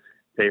to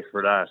pay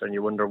for that, and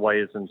you wonder why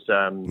isn't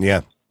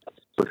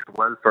social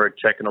welfare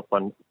checking up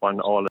on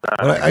all of that.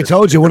 Well, I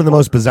told you one of the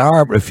most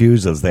bizarre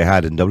refusals they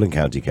had in Dublin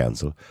County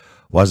Council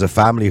was a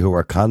family who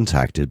were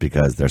contacted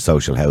because their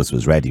social house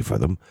was ready for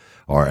them,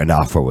 or an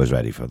offer was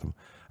ready for them.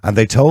 And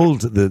they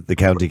told the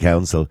county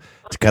council,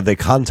 can they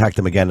contact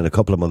them again in a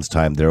couple of months'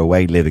 time? They're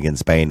away living in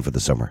Spain for the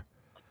summer.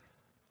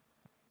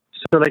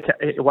 So, like,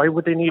 why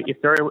would they need,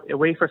 if they're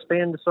away for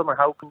Spain in the summer,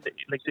 how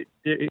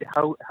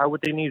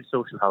would they need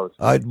social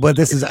housing? Well,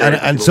 this is,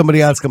 and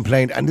somebody else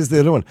complained, and this is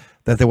the other one,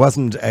 that there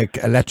wasn't an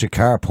electric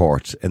car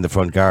port in the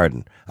front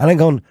garden. And I'm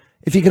going,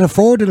 if you can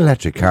afford an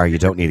electric car, you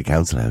don't need a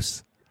council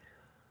house.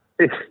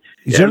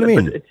 You know what I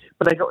mean?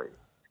 But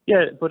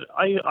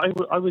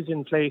I was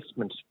in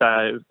placement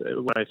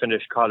when I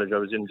finished college. I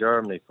was in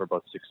Germany for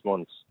about 6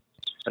 months,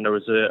 and there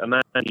was a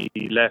man,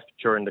 he left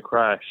during the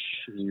crash.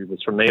 He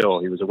was from Mayo.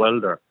 He was a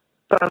welder.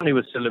 Family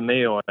was still in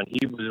Mayo, and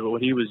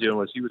what he was doing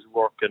was he was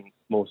working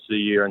most of the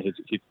year, and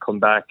he'd come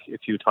back a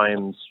few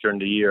times during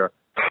the year,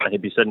 and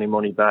he'd be sending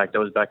money back. That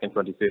was back in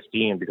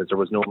 2015 because there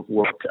was no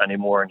work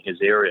anymore in his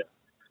area.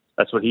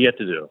 That's what he had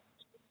to do.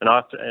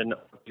 And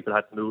people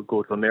had to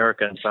go to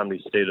America, and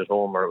families stayed at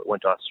home or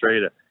went to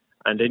Australia.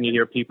 And then you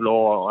hear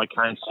people, I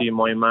can't see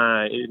my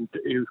man.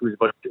 It's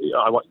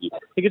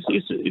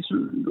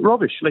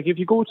rubbish. Like, if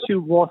you go to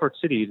Waterford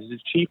City, it's the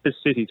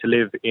cheapest city to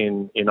live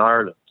in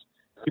Ireland.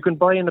 You can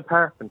buy an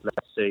apartment,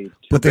 let's say.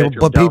 But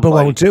people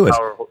won't do it.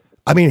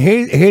 I mean,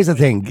 here's the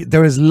thing.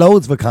 There is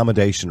loads of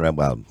accommodation around.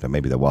 Well,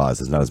 maybe there was.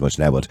 There's not as much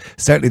now, but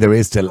certainly there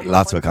is still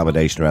lots of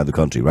accommodation around the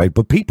country, right?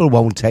 But people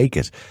won't take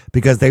it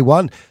because they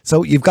want.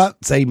 So you've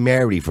got, say,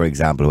 Mary, for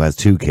example, who has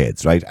 2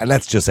 kids, right? And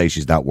let's just say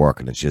she's not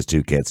working and she has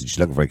 2 kids and she's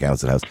looking for a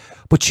council house,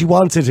 but she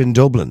wants it in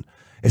Dublin.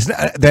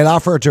 They'll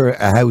offer her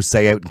a house,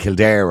 say, out in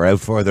Kildare or out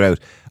further out.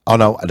 Oh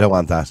no, I don't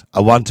want that. I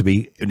want to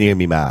be near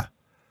me ma.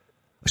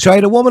 So I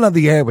had a woman on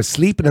the air was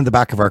sleeping in the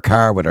back of her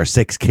car with her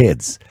 6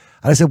 kids.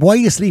 And I said, why are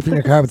you sleeping in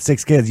your car with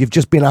 6 kids? You've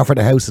just been offered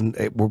a house, and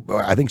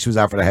I think she was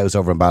offered a house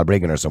over in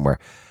Balbriggan or somewhere.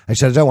 And she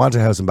said, I don't want a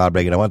house in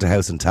Balbriggan. I want a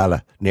house in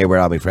Tala, near where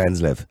all my friends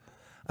live.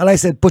 And I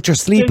said, but you're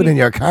sleeping in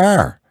your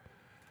car.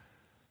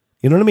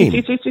 You know what I mean?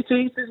 It's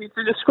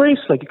a disgrace,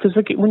 because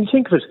when you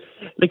think of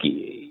it,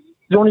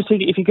 it only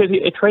take, if you get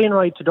a train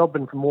ride to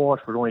Dublin from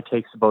Waterford, it only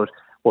takes about,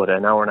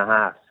 an hour and a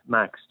half,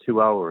 max 2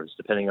 hours,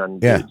 depending on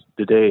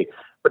the day.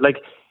 But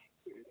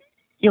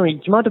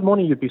the amount of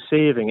money you'd be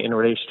saving in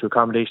relation to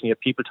accommodation, yet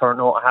people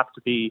I have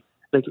to be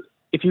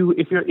if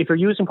you're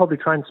using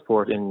public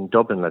transport in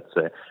Dublin, let's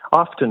say.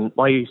 Often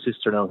my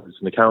sister now, who's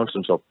an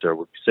accountant up there,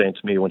 would be saying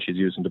to me when she's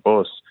using the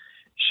bus,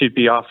 it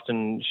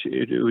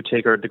would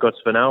take her the guts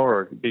of an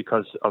hour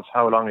because of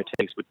how long it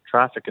takes with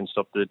traffic and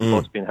stuff, the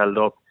bus being held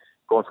up,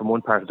 going from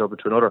one part of Dublin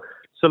to another.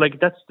 So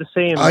that's the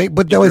same.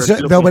 But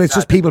it's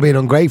just people being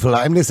ungrateful.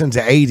 I'm listening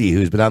to Adi,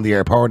 who's been on the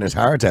air pouring his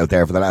heart out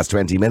there for the last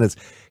 20 minutes.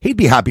 He'd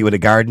be happy with a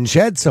garden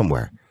shed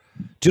somewhere.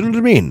 Do you know what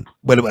I mean?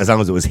 Well, as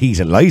long as it was heat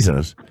and light in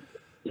it.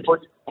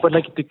 But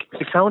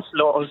the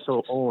council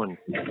also own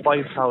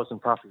 5,000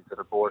 properties that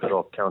are boarded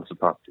up, council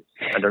properties,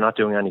 and they're not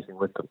doing anything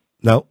with them.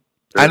 No.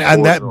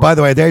 And that, by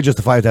the way, they're just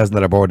the 5,000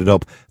 that are boarded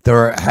up. There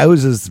are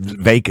houses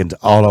vacant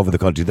all over the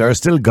country. There are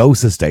still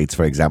ghost estates,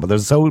 for example.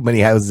 There's so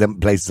many houses in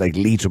places like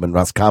Leitrim and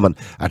Roscommon,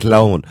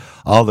 Athlone,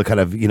 all the kind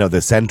of,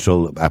 the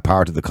central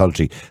part of the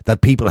country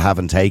that people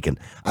haven't taken.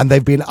 And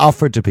they've been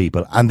offered to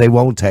people and they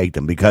won't take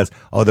them because,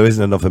 there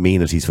isn't enough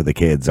amenities for the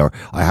kids, or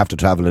I have to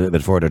travel a little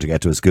bit further to get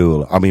to a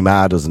school, or my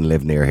ma doesn't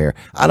live near here.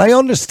 And I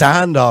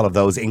understand all of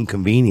those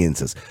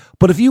inconveniences.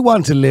 But if you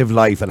want to live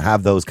life and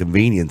have those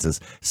conveniences,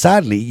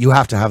 sadly, you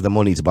have to have the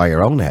money to buy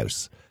your own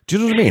house. Do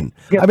you know what I mean?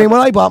 Yeah. I mean, when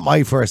I bought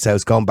my first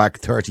house going back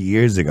 30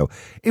 years ago,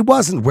 it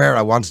wasn't where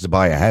I wanted to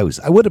buy a house.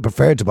 I would have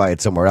preferred to buy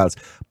it somewhere else,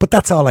 but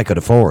that's all I could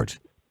afford.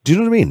 Do you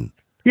know what I mean?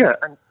 Yeah,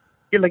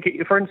 Yeah, like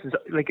for instance,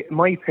 like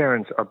my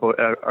parents are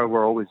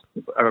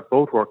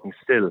both working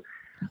still,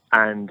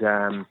 and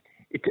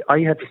I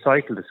had to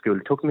cycle to school.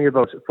 It took me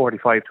about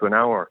 45 to an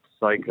hour to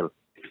cycle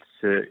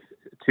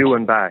to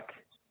and back,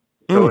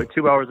 so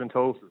 2 hours in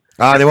total.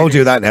 They won't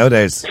do that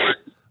nowadays.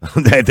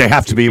 they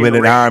have to be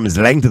within arm's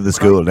length of the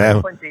school now.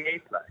 I'm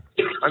 28,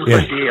 I'm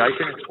 28. I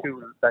finished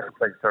school back in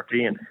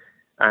 2013,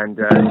 and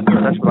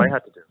that's what I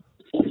had to do.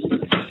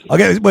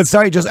 Okay, well,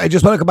 sorry, I just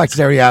want to come back to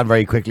Derry-Ann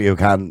very quickly, if you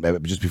can,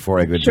 just before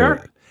I go into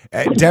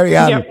it.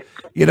 Derry-Ann,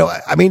 you know,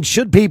 I mean,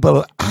 should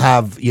people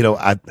have, you know,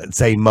 at,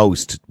 say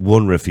most,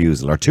 one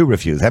refusal or two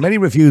refusals? How many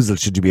refusals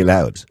should you be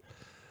allowed?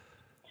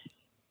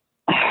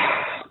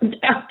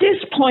 At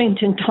this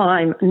point in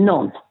time,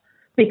 none.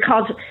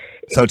 Because...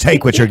 So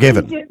take what you're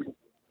given.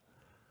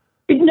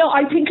 No,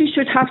 I think you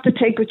should have to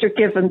take what you're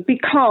given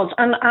because,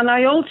 and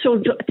I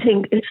also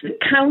think it's the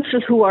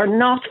council who are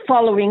not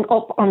following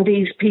up on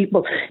these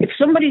people. If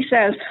somebody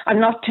says, I'm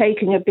not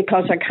taking it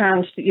because I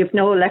can't, you've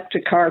no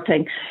electric car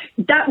thing,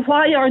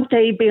 why aren't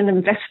they being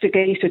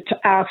investigated to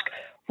ask,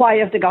 why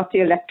have they got the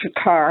electric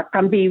car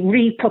and be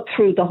re-put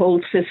through the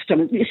whole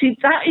system? You see,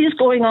 that is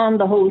going on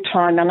the whole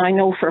time, and I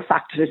know for a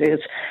fact it is.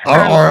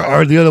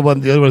 Or the other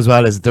one as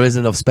well is there isn't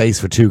enough space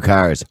for two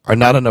cars, or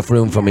not enough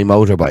room for me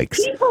motorbikes.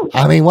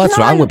 I mean, what's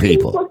wrong with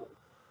people?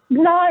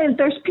 Niall,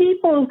 there's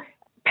people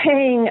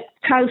paying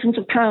thousands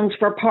of pounds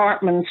for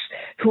apartments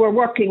who are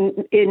working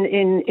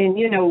in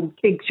you know,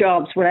 big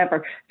jobs,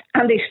 whatever,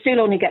 and they still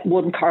only get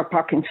one car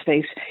parking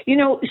space. You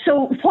know,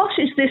 so what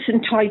is this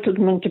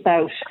entitlement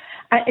about?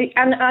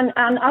 And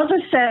as I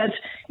said,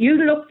 you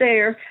look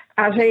there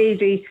at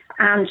 80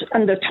 and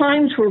the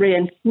times we're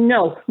in,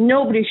 no,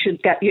 nobody should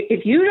get you.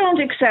 If you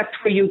don't accept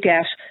where you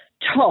get,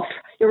 tough,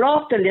 you're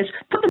off the list.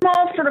 Put them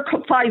off for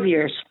 5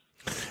 years.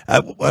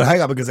 Well,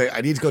 hang on, because I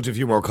need to go to a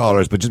few more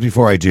callers, but just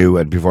before I do,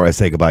 and before I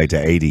say goodbye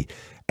to 80,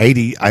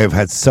 I have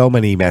had so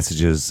many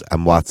messages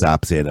and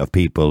WhatsApps in of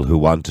people who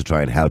want to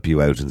try and help you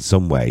out in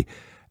some way.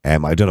 I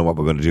don't know what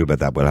we're going to do about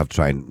that. We'll have to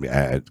try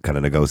and kind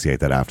of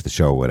negotiate that after the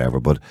show or whatever,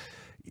 but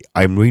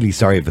I'm really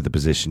sorry for the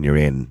position you're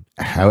in.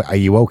 How are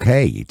you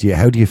okay?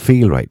 How do you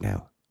feel right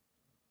now?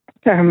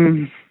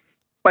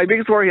 My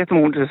biggest worry at the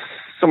moment is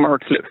somewhere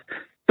to live.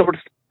 Somewhere to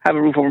have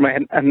a roof over my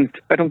head, and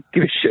I don't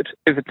give a shit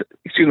if it's,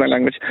 excuse my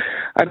language,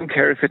 I don't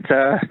care if it's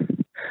a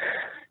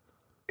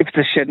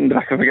shed in the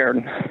back of a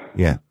garden.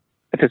 Yeah.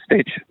 At this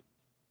stage.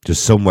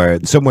 Just somewhere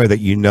that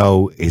you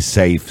know is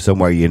safe,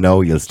 somewhere you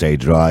know you'll stay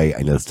dry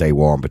and you'll stay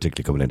warm,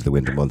 particularly coming into the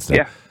winter months now.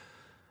 Yeah.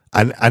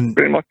 And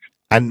pretty much.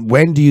 And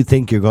when do you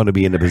think you're going to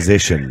be in a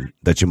position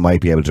that you might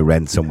be able to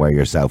rent somewhere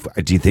yourself?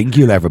 Do you think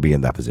you'll ever be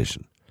in that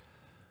position?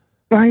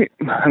 I'm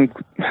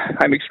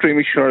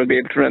extremely sure I'll be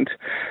able to rent.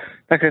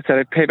 Like I said,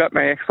 I paid back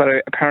my ex what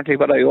I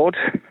owed.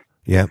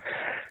 Yeah,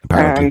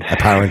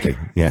 apparently,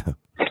 yeah.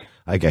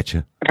 I get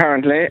you.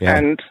 Apparently, yeah.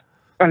 And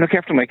I'm looking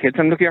after my kids.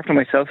 I'm looking after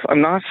myself.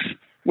 I'm not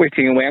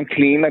waiting away. I'm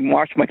clean. I've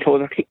washed my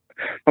clothes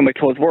when my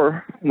clothes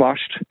were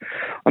washed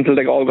until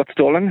they all got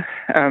stolen.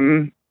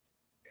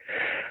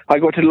 I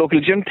go to the local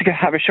gym to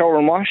have a shower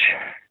and wash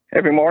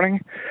every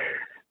morning.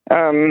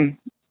 I'm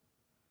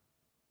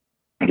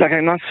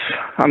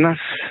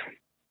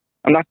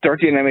not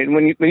dirty, and I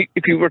mean,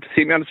 if you were to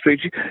see me on the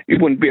street, you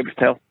wouldn't be able to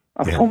tell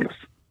I'm homeless.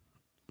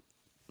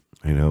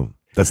 I know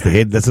that's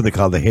what they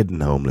call the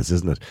hidden homeless,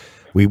 isn't it?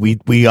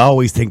 We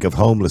always think of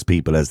homeless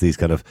people as these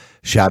kind of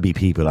shabby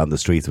people on the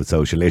streets with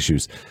social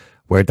issues,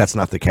 where that's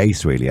not the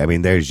case really. I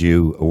mean, there's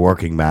you, a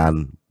working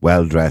man,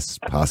 well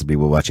dressed, possibly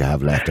with what you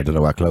have left. I don't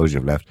know what clothes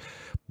you've left.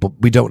 But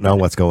we don't know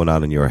what's going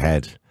on in your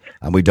head,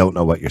 and we don't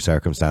know what your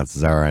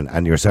circumstances are,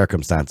 and your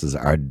circumstances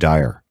are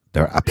dire.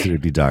 They're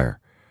absolutely dire.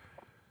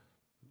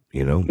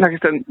 You know? Like I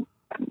said,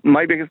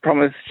 my biggest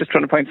problem is just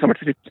trying to find somewhere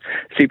to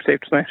sleep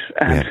safe tonight,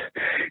 and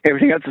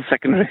everything else is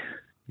secondary.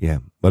 Yeah.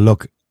 Well,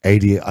 look,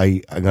 Adi,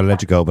 I'm going to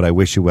let you go, but I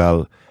wish you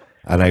well,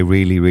 and I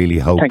really, really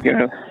hope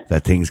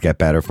that things get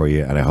better for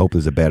you, and I hope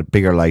there's a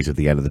bigger light at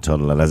the end of the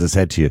tunnel. And as I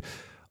said to you,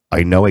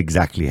 I know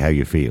exactly how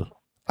you feel.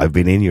 I've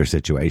been in your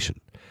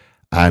situation,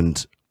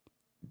 and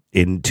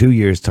in 2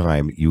 years'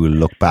 time, you will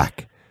look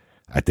back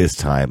at this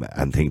time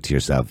and think to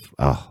yourself,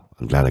 "Oh,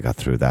 I'm glad I got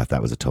through that.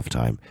 That was a tough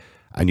time,"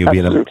 and you'll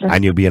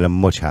be in a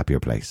much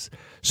happier place.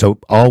 So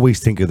always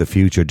think of the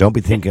future. Don't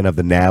be thinking of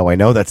the now. I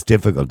know that's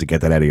difficult to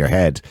get that out of your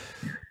head,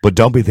 but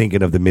don't be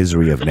thinking of the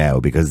misery of now,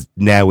 because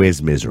now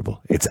is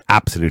miserable. It's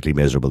absolutely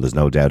miserable. There's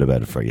no doubt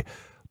about it for you.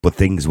 But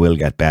things will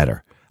get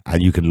better.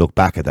 And you can look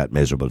back at that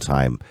miserable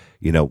time,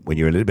 you know, when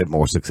you're a little bit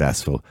more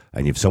successful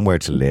and you've somewhere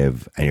to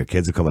live and your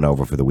kids are coming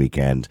over for the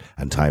weekend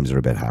and times are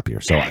a bit happier.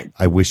 So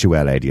I wish you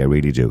well, Eddie. I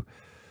really do.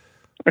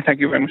 Thank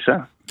you very much,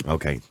 sir.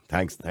 Okay.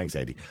 Thanks,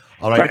 Eddie.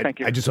 All right.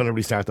 Thank you. I just want to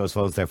restart those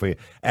phones there for you.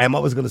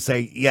 What was I going to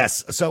say?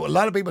 Yes. So a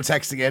lot of people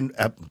texting in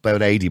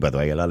about Eddie, by the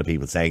way. A lot of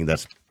people saying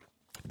that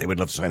they would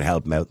love to try and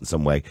help them out in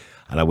some way.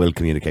 And I will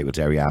communicate with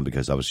Terry Ann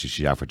because obviously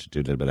she offered to do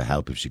a little bit of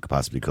help if she could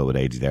possibly go with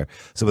Adi there.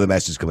 Some of the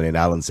messages coming in.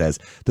 Alan says,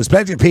 there's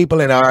plenty of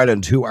people in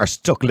Ireland who are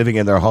stuck living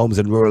in their homes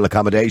in rural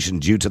accommodation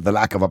due to the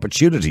lack of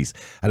opportunities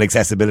and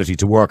accessibility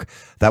to work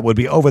that would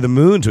be over the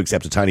moon to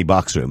accept a tiny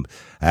box room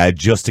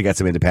just to get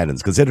some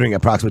independence. Considering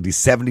approximately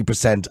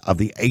 70% of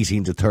the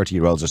 18 to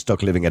 30-year-olds are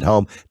stuck living at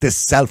home, this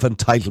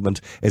self-entitlement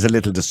is a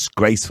little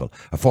disgraceful.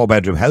 A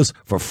 4-bedroom house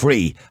for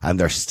free and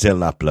they're still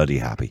not bloody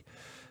happy.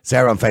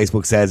 Sarah on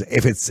Facebook says,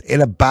 if it's in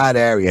a bad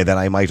area, then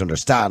I might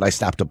understand. I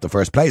snapped up the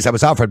first place I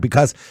was offered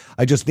because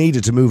I just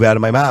needed to move out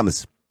of my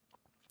mum's.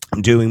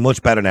 I'm doing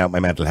much better now with my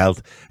mental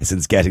health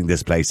since getting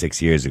this place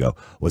 6 years ago.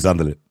 Was on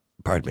the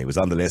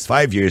list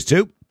 5 years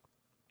too.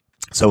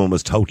 Someone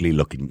was totally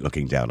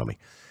looking down on me.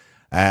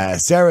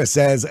 Sarah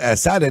says,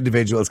 sad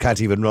individuals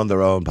can't even run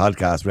their own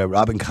podcast without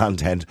robbing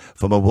content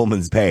from a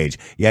woman's page.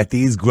 Yet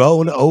these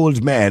grown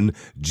old men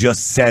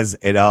just says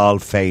it all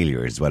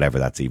failures, whatever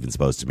that's even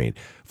supposed to mean.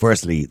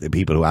 Firstly, the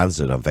people who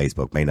answered on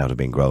Facebook may not have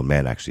been grown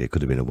men, actually. It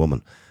could have been a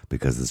woman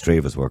because there's 3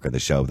 of us work on the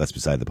show. That's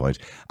beside the point.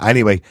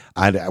 Anyway,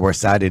 and we're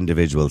sad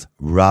individuals.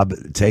 Rob,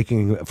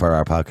 taking for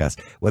our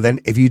podcast. Well, then,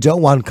 if you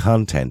don't want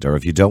content or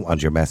if you don't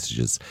want your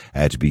messages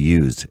to be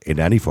used in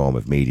any form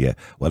of media,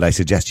 well, I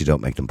suggest you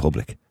don't make them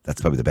public.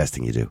 That's probably the best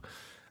thing you do.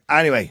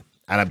 Anyway,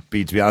 and to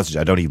be honest with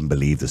you, I don't even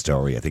believe the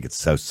story. I think it's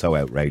so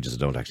outrageous I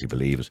don't actually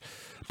believe it.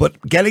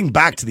 But getting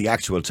back to the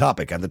actual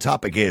topic, and the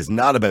topic is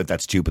not about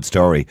that stupid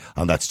story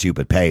on that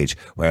stupid page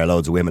where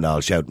loads of women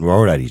all shout and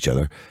roar at each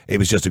other. It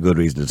was just a good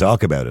reason to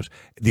talk about it.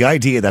 The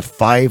idea that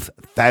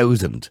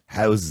 5,000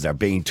 houses are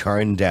being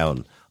turned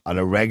down on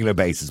a regular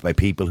basis by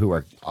people who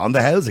are on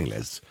the housing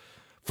list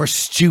for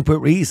stupid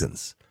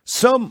reasons.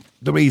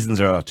 The reasons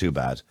are not too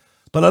bad,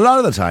 but a lot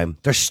of the time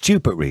they're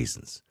stupid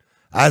reasons.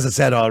 As I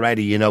said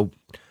already, not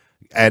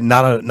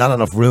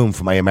enough room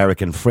for my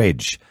American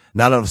fridge.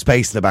 Not enough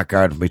space in the back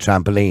garden for my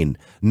trampoline.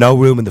 No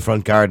room in the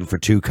front garden for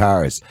 2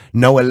 cars.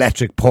 No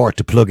electric port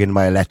to plug in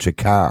my electric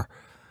car.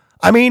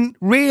 I mean,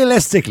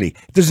 realistically,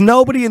 there's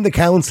nobody in the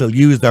council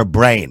use their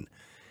brain.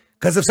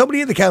 Because if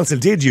somebody in the council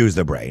did use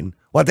their brain,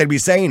 what they'd be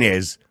saying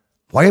is,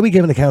 why are we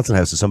giving a council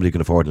house to somebody who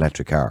can afford an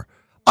electric car?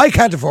 I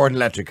can't afford an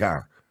electric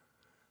car.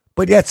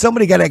 But yet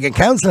somebody getting a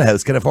council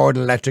house can afford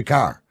an electric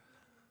car.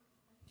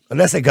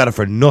 Unless they got it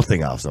for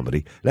nothing off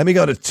somebody. Let me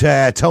go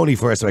to Tony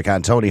first if I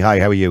can. Tony, hi,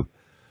 how are you?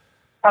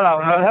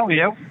 Hello, how are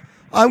you?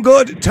 I'm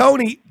good.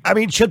 Tony, I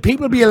mean, should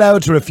people be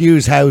allowed to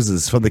refuse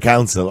houses from the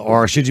council,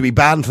 or should you be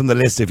banned from the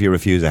list if you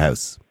refuse a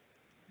house?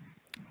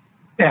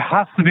 It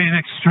has to be an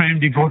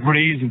extremely good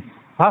reason.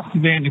 I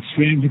can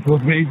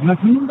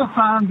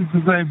understand if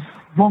there's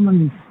a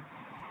woman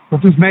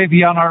that is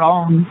maybe on her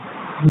own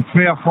with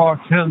 3 or 4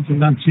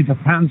 children and she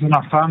depends on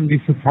her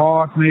family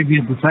support, maybe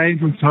a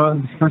disabled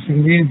child, special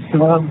needs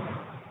child.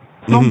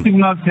 Something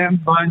like them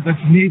lines that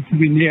needs to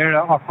be near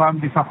our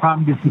family for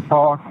family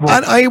support.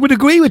 And I would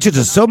agree with you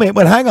to some extent.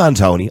 Well, hang on,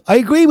 Tony. I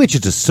agree with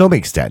you to some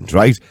extent,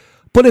 right?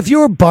 But if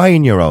you're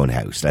buying your own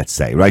house, let's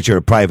say, right, you're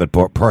a private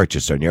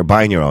purchaser and you're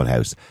buying your own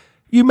house,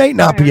 you might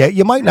not be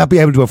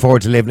able to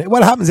afford to live.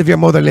 What happens if your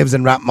mother lives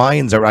in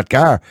Rathmines or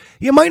Rathgar?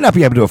 You might not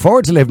be able to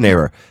afford to live near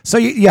her. So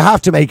you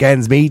have to make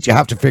ends meet. You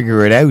have to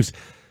figure it out.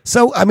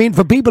 So, I mean,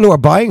 for people who are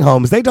buying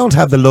homes, they don't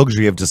have the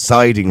luxury of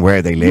deciding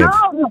where they live.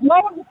 No, there's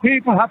loads of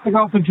people have to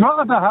go to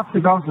Drogheda, have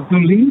to go to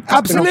Dundee.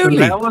 Absolutely.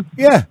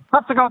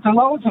 Have to go to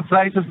loads of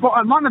places. But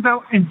I'm on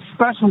about in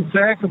special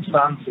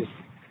circumstances.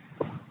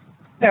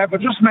 Yeah,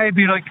 but just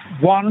maybe like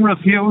one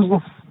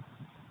refusal.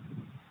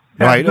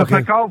 Right, just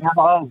okay. like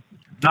overall.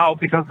 No,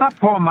 because that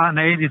poor man,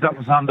 Adi, that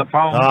was on the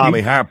phone. Oh,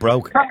 my heart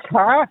broke. That's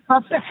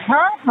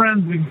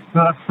heart-rending,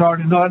 that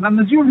story. No, and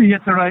as you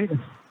reiterated,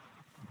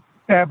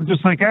 but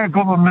just like our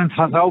government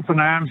has open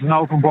arms and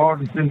open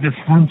borders in this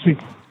country.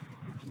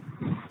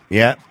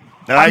 Yeah.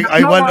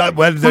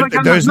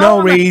 There's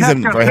no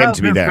reason for him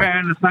to be there.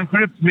 Fairness, and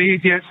Grips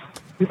Media,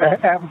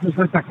 just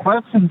like the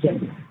questions.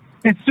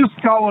 It's just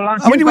go along.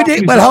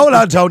 Well, hold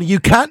on, Tony. You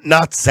can't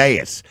not say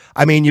it.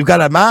 I mean, you've got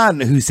a man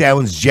who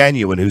sounds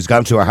genuine, who's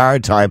gone through a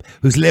hard time,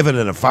 who's living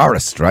in a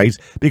forest, right?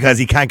 Because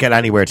he can't get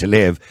anywhere to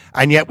live.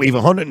 And yet we've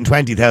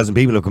 120,000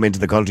 people who come into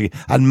the country,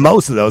 and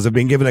most of those have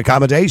been given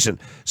accommodation.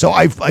 So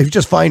I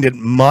just find it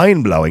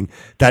mind-blowing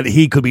that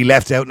he could be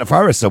left out in a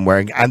forest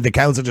somewhere, and the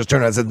council just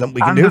turned around and said, nothing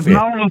we can do for you.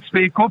 And no one will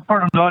speak up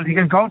for him, though. He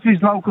can go to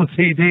his local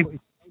TD.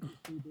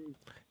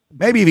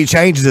 Maybe if he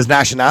changes his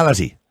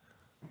nationality.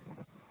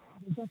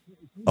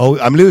 Oh,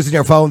 I'm losing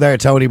your phone there,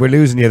 Tony. We're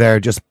losing you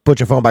there. Just put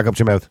your phone back up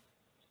to your mouth.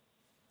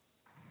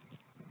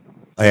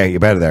 Oh, yeah,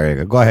 you're better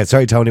there. Go ahead.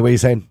 Sorry, Tony. What are you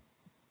saying?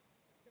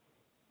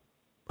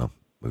 Oh,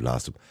 we've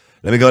lost him.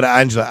 Let me go to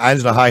Angela.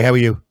 Angela, hi. How are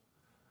you?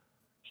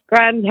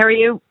 Grand. How are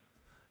you?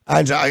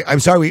 Angela,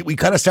 I'm sorry. We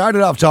kind of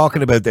started off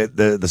talking about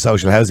the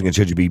social housing and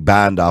should you be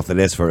banned off the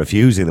list for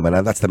refusing them.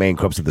 And that's the main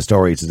crux of the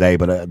story today.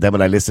 But then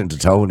when I listened to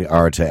Tony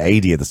or to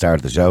Adi at the start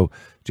of the show,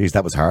 geez,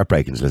 that was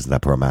heartbreaking to listen to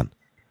that poor man.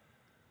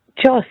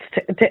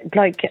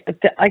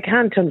 I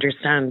can't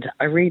understand.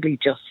 I really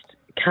just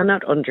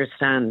cannot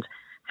understand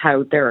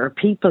how there are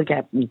people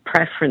getting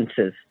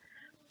preferences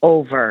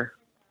over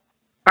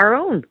our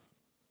own.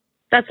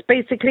 That's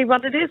basically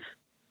what it is.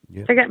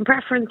 Yeah. They're getting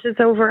preferences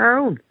over our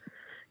own.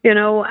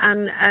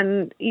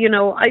 And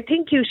I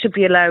think you should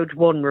be allowed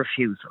one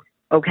refusal,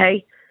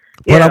 okay?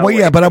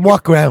 But on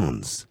what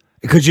grounds?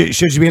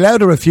 Should you be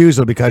allowed a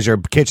refusal because your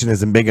kitchen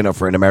isn't big enough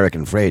for an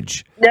American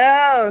fridge?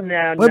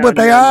 No. Well, but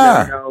they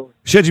are. No.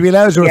 Should you be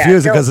allowed to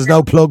refuse it because there's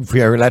no plug for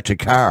your electric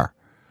car?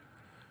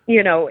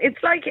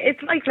 It's like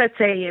let's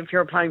say if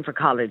you're applying for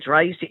college,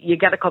 right? You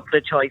get a couple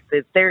of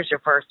choices. There's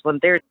your first one.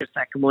 There's your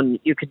second one.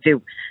 You could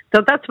do.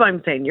 So that's what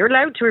I'm saying. You're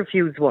allowed to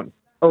refuse one.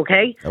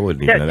 Okay. I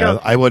wouldn't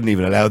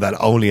even allow that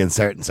only in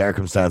certain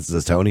circumstances,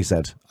 as Tony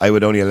said. I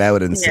would only allow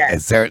it in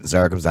certain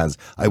circumstances.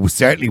 I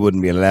certainly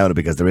wouldn't be allowing it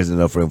because there isn't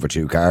enough room for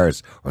 2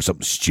 cars or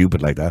something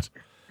stupid like that.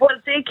 Well,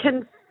 they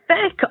can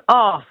feck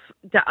off.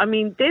 I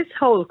mean, this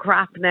whole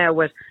crap now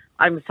with,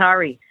 I'm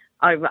sorry,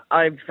 I've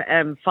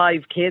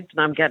 5 kids and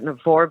I'm getting a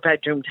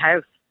 4-bedroomed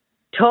house.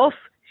 Tough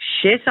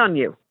shit on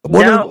you.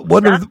 One of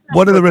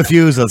the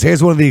refusals.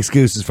 Here's one of the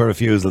excuses for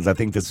refusals. I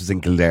think this was in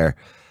Kildare.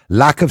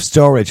 Lack of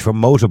storage for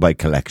motorbike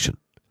collection.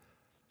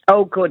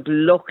 Oh, good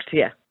luck to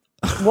you.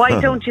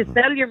 Why don't you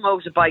sell your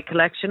motorbike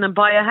collection and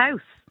buy a house?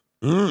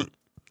 This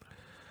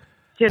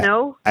is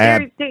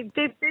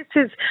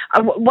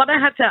what I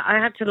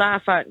had to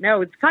laugh at. Now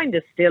it's kind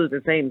of still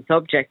the same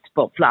subject,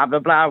 but blah blah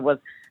blah. Was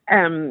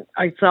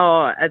I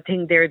saw a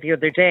thing there the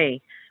other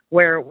day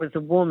where it was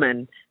a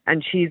woman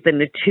and she's in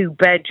a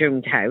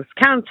 2-bedroomed house,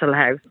 council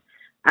house,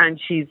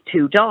 and she's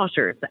 2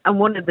 daughters, and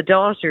one of the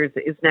daughters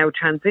is now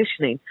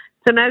transitioning.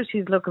 So now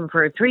she's looking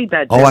for a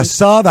 3-bedroom. Oh, I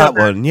saw that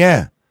one,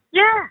 yeah.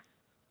 Yeah.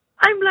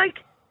 I'm like,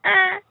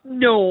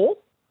 no.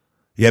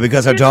 Yeah,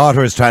 because her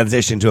daughter has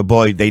transitioned to a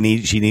boy.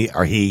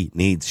 He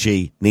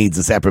needs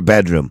a separate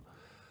bedroom.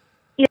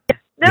 Yeah.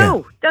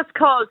 No, that's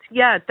called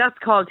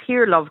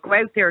here, love. Go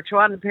out there, throw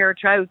on a pair of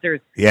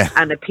trousers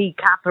and a pea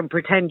cap and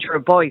pretend you're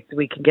a boy so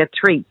we can get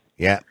 3.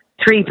 Yeah.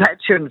 3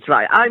 bedrooms,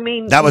 right? I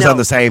mean, that was on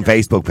the same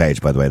Facebook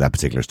page, by the way. That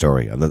particular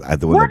story. What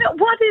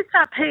is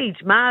that page?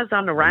 Maz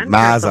on a rant.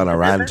 Maz on a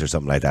rant or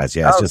something like that.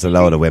 Yeah, it's just a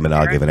load of women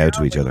all giving out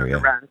to each other.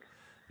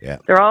 Yeah,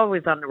 they're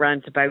always on the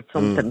rant about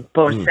something.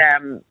 But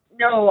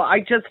no,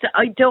 I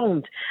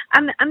don't.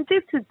 And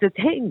this is the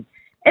thing.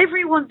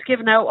 Everyone's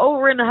giving out,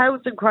 we're in a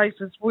housing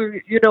crisis.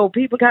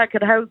 People can't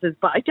get houses.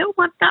 But I don't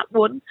want that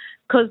one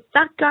because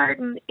that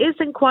garden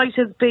isn't quite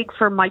as big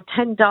for my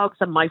 10 dogs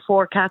and my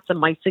 4 cats and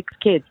my 6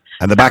 kids.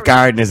 And the back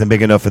garden isn't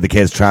big enough for the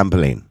kids'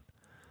 trampoline.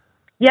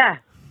 Yeah.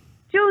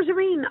 Do you know what I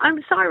mean?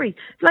 I'm sorry.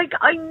 Like,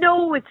 I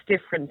know it's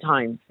different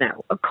times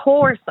now. Of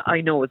course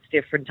I know it's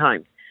different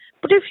times.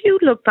 But if you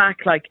look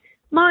back, like,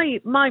 my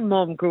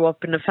mum grew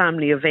up in a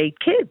family of 8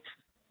 kids.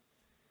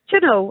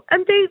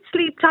 And they'd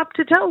sleep top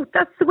to toe.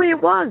 That's the way it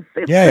was.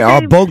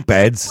 Our bunk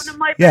beds. One of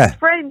my best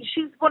friends,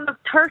 she's one of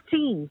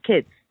 13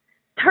 kids.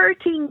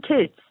 13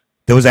 kids.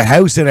 There was a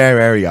house in our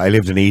area. I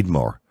lived in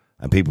Edenmore.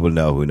 And people who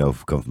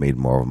come from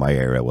Edenmore, my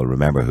area, will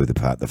remember who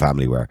the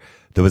family were.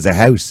 There was a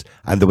house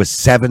and there was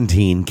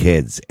 17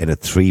 kids in a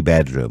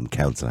 3-bedroom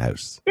council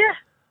house.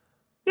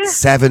 Yeah.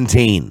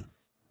 17.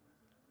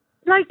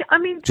 Like, I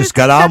mean... Just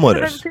got on with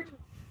it.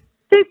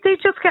 They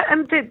just get,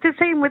 and the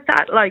same with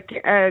that, like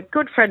a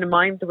good friend of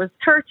mine, there was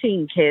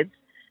 13 kids,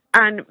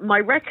 and my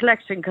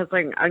recollection, because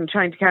I'm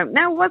trying to count,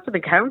 now it wasn't a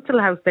council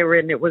house they were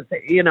in, it was,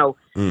 a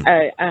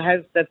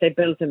house that they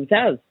built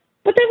themselves,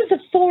 but there was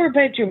a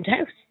 4-bedroomed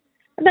house,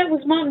 and that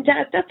was mom and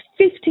dad, that's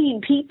 15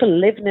 people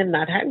living in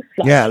that house.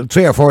 Like. Yeah,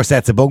 3 or 4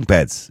 sets of bunk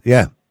beds,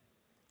 yeah.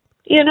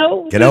 Get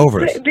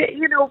over it.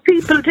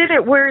 People did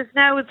it, whereas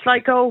now it's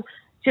like,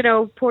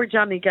 poor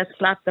Johnny gets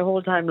slapped the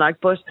whole time,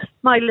 but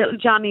my little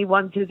Johnny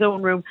wants his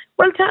own room.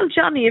 Well, tell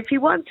Johnny if he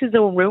wants his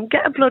own room,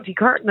 get a bloody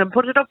curtain and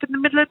put it up in the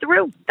middle of the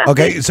room.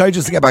 Okay, sorry,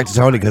 just to get back to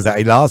Tony, because I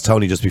lost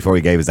Tony just before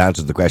he gave his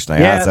answer to the question I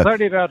asked. Yeah,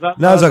 sorry about that.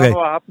 No, it's okay.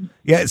 What happened.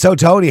 Yeah, so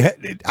Tony,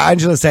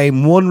 Angela's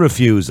saying one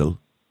refusal,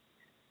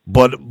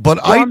 but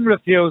one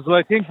refusal.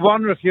 I think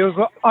one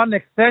refusal on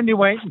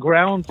extenuating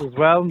grounds as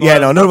well. Yeah,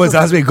 no, in other words,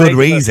 that has to be a good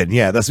reason.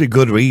 Yeah, that's a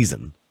good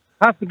reason.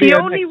 Has to be the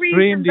only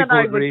reason that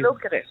I would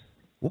look at it.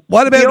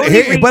 What about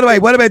by the way?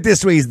 What about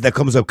this reason that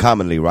comes up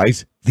commonly?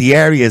 Right, the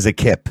area is a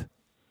kip.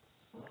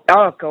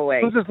 Oh, go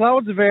away. But there's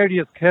loads of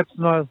areas kips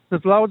now.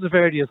 There's loads of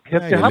areas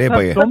kips. Yeah, but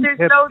there's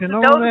loads of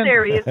those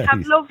areas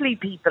have lovely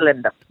people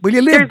in them. Well,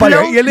 you live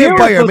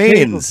by your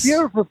means.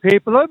 Beautiful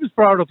people. I was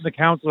brought up in the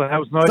council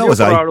house. No, I was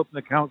brought up in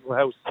the council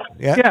house.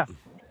 Yeah.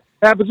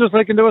 But just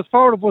like, and there was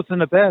 4 of us in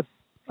a bed,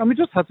 and we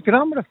just had to get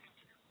on with it.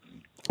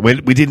 Well,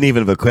 we didn't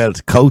even have a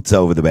quilt, coats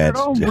over the bed.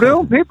 Their own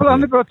room. People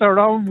only got their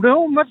own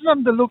room. Imagine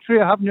having the luxury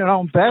of having your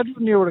own bed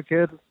when you were a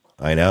kid.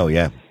 I know,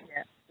 yeah.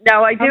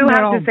 Now, I do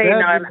have to say,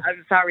 I'm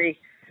sorry,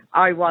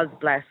 I was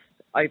blessed.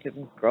 I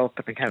didn't grow up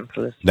in a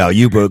council. No,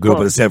 you grew up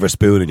with a silver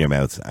spoon in your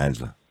mouth,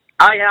 Angela.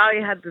 I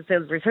had the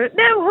silver spoon.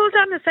 Now, hold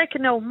on a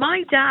second. No,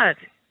 my dad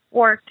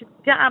worked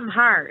damn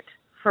hard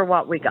for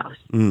what we got.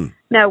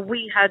 Now,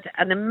 we had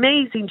an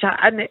amazing job.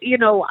 And,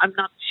 I'm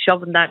not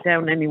shoving that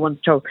down anyone's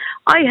throat.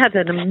 I had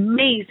an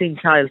amazing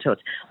childhood.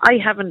 I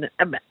have an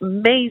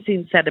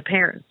amazing set of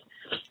parents.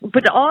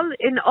 But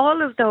in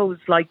all of those,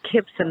 like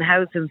Kips and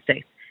housing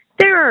estates,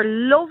 there are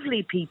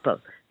lovely people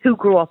who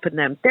grew up in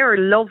them. There are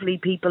lovely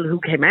people who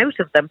came out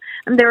of them,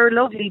 and there are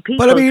lovely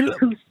people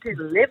who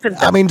still live in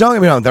them. I mean, don't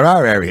get me wrong, there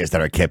are areas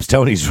that are Kips.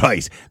 Tony's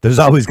right. There's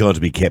always going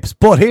to be Kips.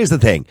 But here's the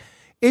thing.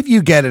 If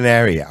you get an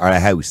area or a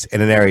house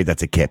in an area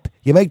that's a Kip,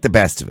 you make the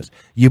best of it.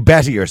 You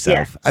better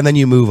yourself, and then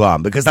you move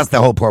on, because that's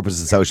the whole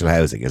purpose of social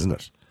housing, isn't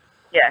it?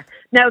 Yeah.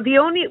 Now, the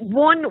only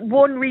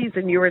one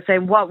reason you were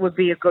saying, what would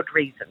be a good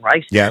reason,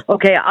 right? Yeah.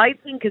 Okay, I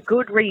think a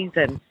good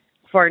reason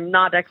for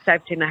not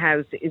accepting a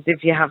house is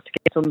if you have to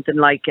get something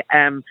like,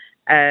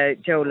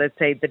 Joe, let's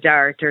say the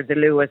Dart or the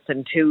Lewis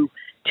and two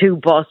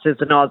buses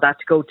and all that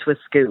to go to a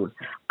school.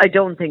 I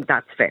don't think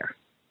that's fair.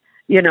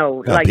 You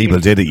know, well, like people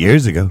did it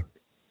years ago.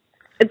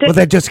 Well,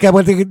 they just get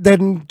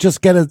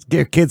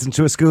your kids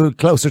into a school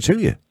closer to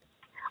you.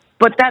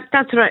 But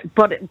that's right.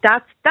 But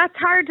that's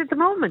hard at the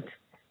moment.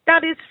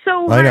 That is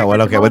so hard. I know.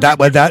 Well, okay. Well,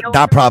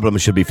 that problem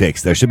should be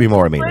fixed. There should be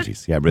more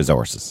amenities. Yeah,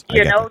 resources.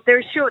 You know,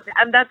 there should,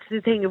 and that's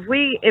the thing.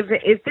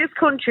 If this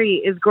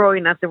country is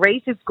growing at the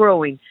rate it's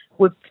growing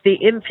with the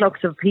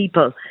influx of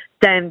people,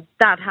 then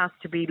that has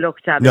to be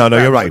looked at. No,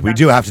 you're right. We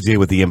do have to deal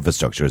with the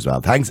infrastructure as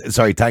well. Thanks,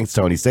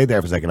 Tony. Stay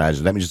there for a second,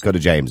 Angela. Let me just go to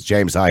James.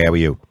 James, hi. How are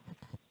you?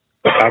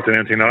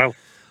 Afternoon, Niall.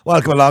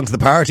 Welcome along to the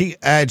party,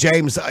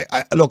 James.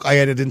 I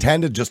had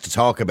intended just to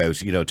talk about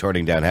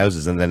turning down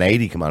houses, and then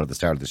Adi come on at the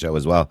start of the show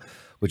as well,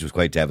 which was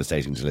quite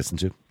devastating to listen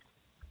to.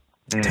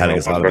 Telling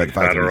us all about the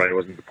fact that I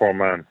wasn't the poor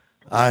man.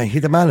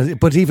 The man,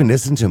 but even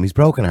listen to him, he's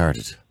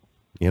broken-hearted.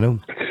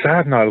 It's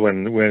sad, Niall,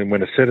 when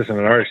a citizen,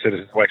 an Irish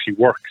citizen who actually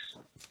works,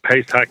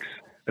 pays tax,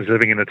 is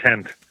living in a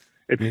tent.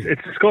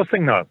 It's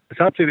disgusting, Niall. It's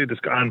absolutely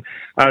disgusting.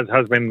 And as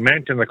has been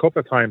mentioned a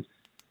couple of times,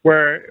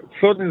 we're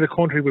flooding the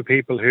country with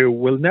people who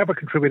will never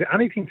contribute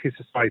anything to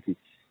society.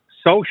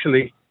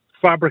 Socially,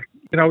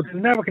 they'll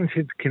never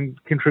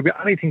contribute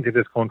anything to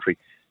this country.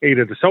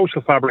 Either the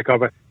social fabric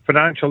of it,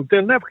 financial,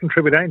 they'll never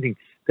contribute anything.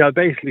 They'll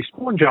basically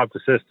sponge out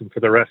the system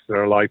for the rest of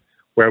their life,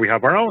 where we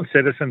have our own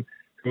citizen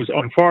whose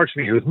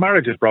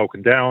marriage is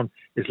broken down,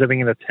 is living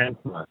in a tent.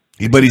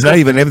 But he's not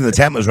even living in the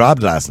tent, was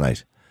robbed last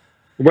night.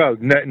 Well,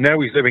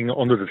 now he's living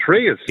under the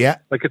trees. Yeah.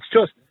 Like, it's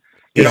just...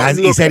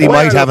 He said he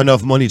might have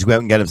enough money to go out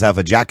and get himself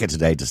a jacket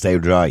today to stay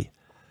dry.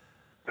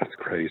 That's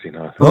crazy,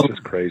 now. That's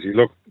just crazy.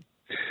 Look,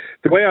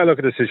 the way I look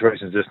at the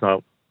situation is this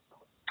now.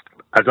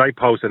 As I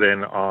posted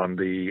in on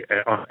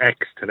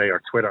X today,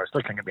 or Twitter, I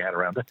still can't get my head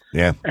around it.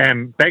 Yeah.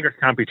 Beggars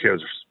can't be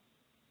choosers.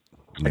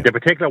 Yeah. The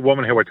particular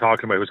woman who we're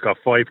talking about, who's got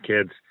 5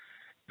 kids,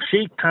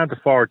 she can't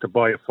afford to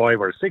buy a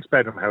 5 or a 6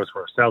 bedroom house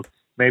for herself.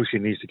 Maybe she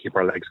needs to keep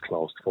her legs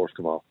closed, first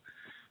of all.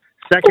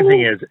 Second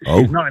thing is,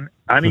 she's not in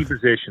any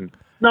position.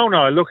 No,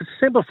 look, it's a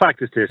simple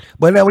fact is this.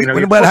 Well,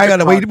 hang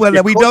on.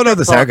 We don't know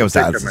the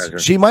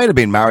circumstances. She might have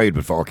been married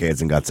with 4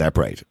 kids and got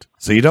separated.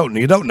 So you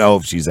don't know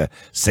if she's a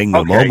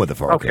single mom with the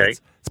 4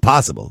 kids. It's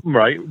possible.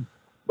 Right.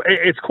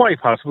 It's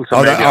quite possible. So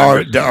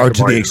or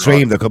to the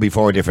extreme, there could be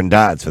 4 different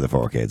dads for the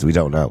 4 kids. We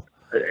don't know.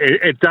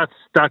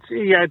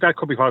 That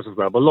could be possible as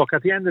well. But look,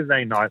 at the end of the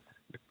day, Niall,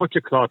 put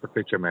your cloth to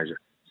fit your measure.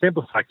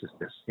 Simple fact is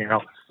this,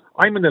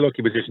 I'm in the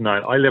lucky position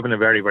now. I live in a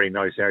very, very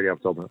nice area of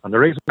Dublin. And the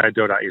reason I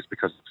do that is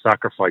because I've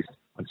sacrificed.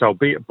 And so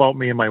both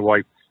me and my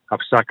wife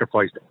have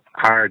sacrificed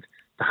hard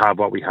to have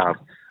what we have.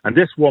 And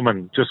this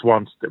woman just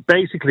wants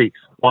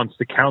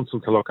the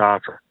council to look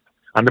after her.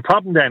 And the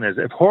problem then is,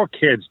 if her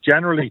kids,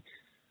 generally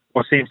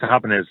what seems to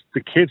happen is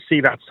the kids see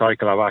that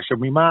cycle of, sure,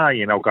 my ma,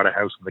 got a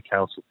house from the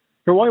council.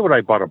 So why would I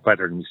bother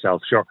better than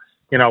myself? Sure.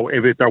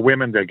 If they're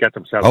women, they'll get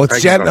themselves.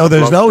 There's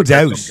no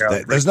doubt.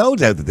 There's no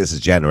doubt that this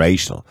is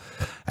generational.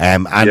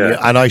 And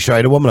I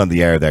had a woman on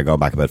the air there going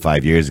back about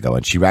 5 years ago,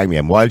 and she rang me,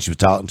 and while she was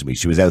talking to me,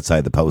 she was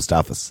outside the post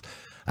office,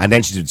 and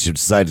then she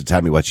decided to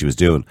tell me what she was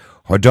doing.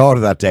 Her daughter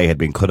that day had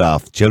been cut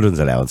off children's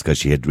allowance because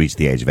she had reached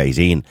the age of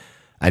 18,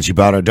 and she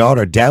brought her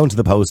daughter down to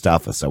the post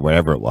office or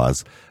wherever it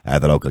was,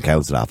 the local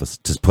council office,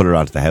 to put her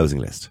onto the housing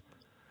list.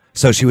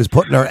 So she was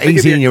putting her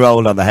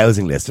 18-year-old on the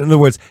housing list. In other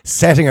words,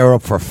 setting her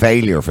up for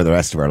failure for the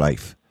rest of her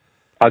life.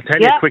 I'll tell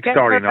you a quick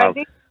story, Niall.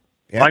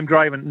 Yeah. I'm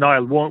driving,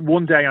 Niall,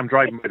 one day I'm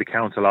driving by the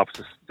council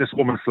offices. This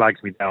woman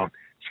flags me down.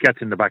 She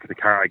gets in the back of the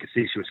car. I could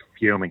see she was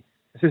fuming.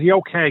 I says, you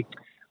okay?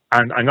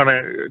 And I'm going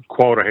to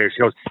quote her here.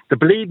 She goes, the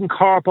bleeding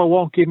corpo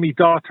won't give me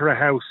daughter a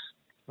house.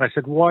 And I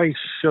said, why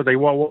should they?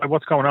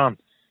 What's going on?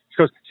 She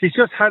goes, she's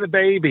just had a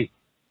baby.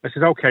 I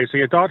said, okay, so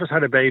your daughter's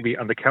had a baby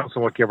and the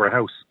council won't give her a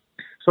house.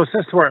 So I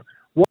says to her,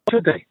 what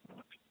should they?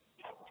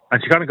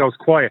 And she kind of goes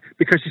quiet,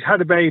 because she's had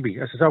a baby.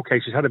 I says, okay,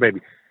 she's had a baby.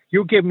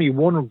 You give me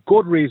one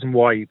good reason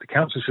why the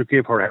council should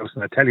give her a house,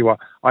 and I tell you what,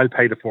 I'll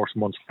pay the first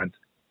month's rent.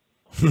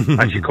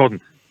 And she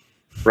couldn't.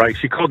 Right,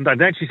 she couldn't. And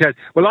then she said,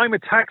 well, I'm a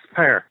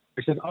taxpayer.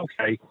 I said,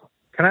 okay,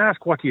 can I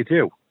ask, what do you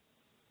do?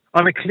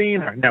 I'm a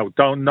cleaner. Now,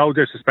 no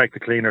disrespect to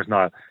cleaners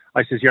now.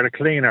 I says, you're a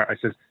cleaner. I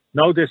says,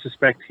 no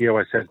disrespect to you.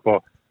 I says,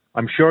 but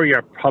I'm sure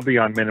you're probably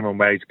on minimum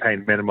wage,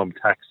 paying minimum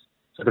tax.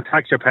 So the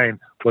tax you're paying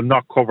will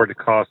not cover the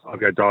cost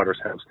of your daughter's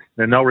house.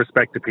 Now, no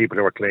respect to people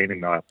who are cleaning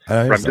now.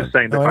 I'm just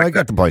saying I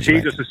get the point. She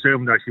just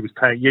assumed that she was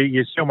paying.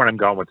 You assume where I'm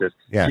going with this.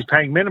 Yeah. She's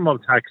paying minimal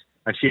tax,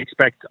 and she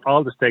expects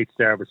all the state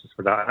services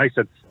for that. And I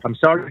said, I'm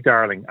sorry,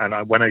 darling.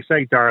 And when I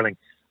say darling,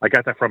 I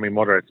get that from my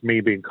mother. It's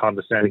me being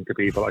condescending to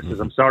people. I says,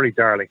 I'm sorry,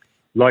 darling.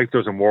 Life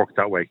doesn't work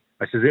that way.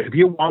 I says, if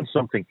you want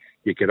something,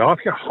 you get off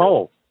your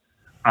hole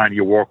and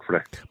you work for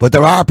it. But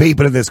there are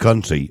people in this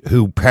country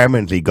who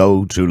permanently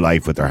go through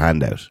life with their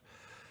hand out.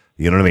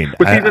 You know what I mean?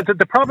 But see,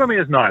 the problem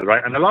is, Niall,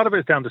 right, and a lot of it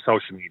is down to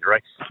social media,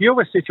 right? You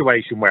have a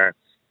situation where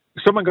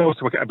someone goes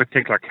to a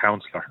particular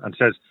counsellor and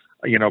says,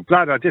 you know,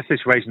 blah, blah, this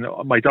situation,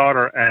 my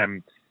daughter,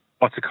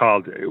 what's it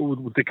called?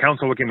 The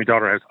council will give my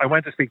daughter a house. I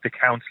went to speak to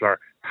counsellor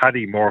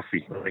Paddy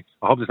Murphy. Right?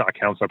 I hope there's not a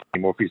counsellor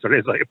Paddy Murphy. So there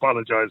is. I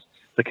apologise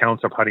to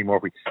counsellor Paddy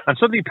Murphy. And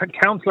suddenly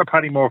counsellor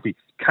Paddy Murphy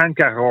can't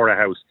get her a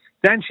house.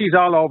 Then she's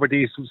all over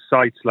these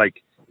sites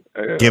like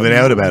giving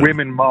out about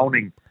women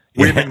moaning.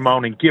 Women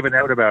moaning, giving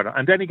out about it.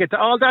 And then you get to,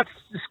 oh, that's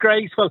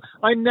disgraceful.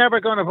 I'm never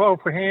going to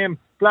vote for him.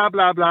 Blah,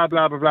 blah, blah,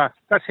 blah, blah, blah.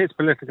 That's his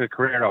political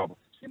career over.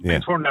 You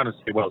turn around and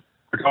say, well,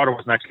 her daughter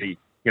wasn't actually,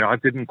 you know, I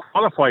didn't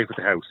qualify for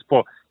the house.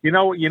 But, you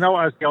know,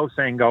 as the old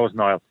saying goes,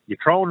 Niall, you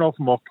throw enough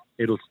muck,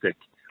 it'll stick.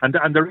 And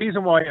the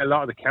reason why a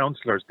lot of the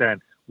councillors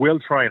then will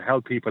try and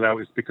help people out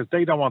is because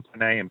they don't want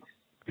their name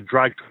to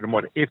drag through the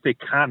mud if they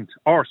can't,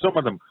 or some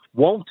of them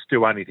won't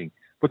do anything.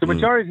 But the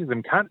majority of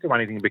them can't do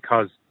anything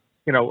because,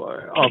 you know,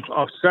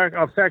 of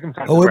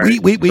circumstances. Oh,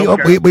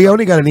 we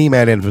only got an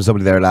email in from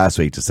somebody there last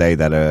week to say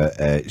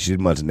that she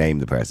didn't want to name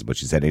the person, but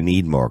she said in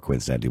Edenmore,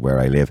 coincidentally, where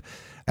I live,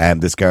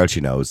 this girl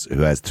she knows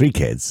who has 3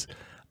 kids,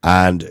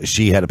 and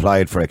she had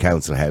applied for a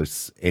council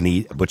house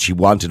but she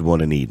wanted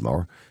one in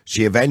Edenmore.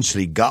 She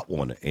eventually got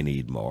one in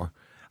Edenmore,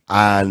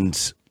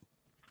 and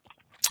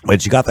when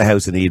she got the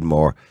house in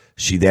Edenmore,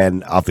 she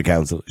then, off the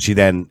council, she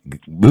then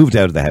moved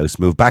out of the house,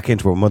 moved back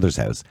into her mother's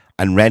house,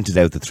 and rented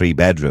out the 3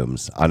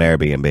 bedrooms on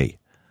Airbnb.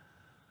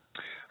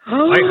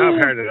 I have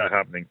heard of that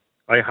happening.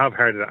 I have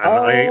heard of that.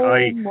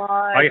 And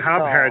I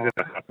have heard of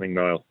that happening,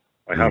 Niall.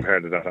 I have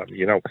heard of that happening,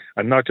 you know,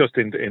 and not just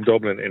in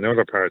Dublin, in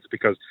other parts,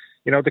 because,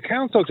 you know, the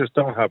council just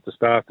don't have the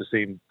staff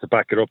to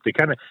back it up.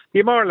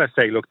 They more or less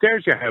say, look,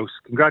 there's your house,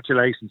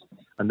 congratulations,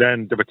 and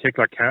then the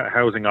particular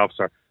housing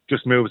officer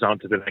just moves on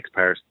to the next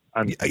person.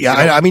 And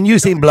I mean, you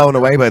seem blown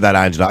away by that,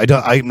 Angela.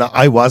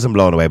 I wasn't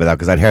blown away by that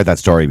because I'd heard that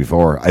story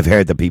before. I've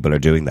heard that people are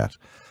doing that.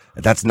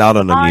 That's not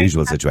an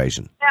unusual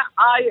situation. Yeah,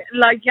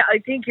 I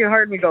think you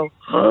heard me go.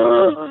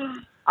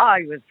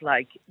 I was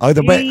like,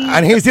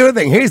 and here's the other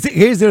thing. Here's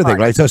the other thing,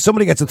 right? So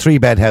somebody gets a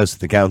 3-bed house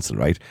at the council,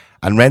 right,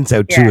 and rents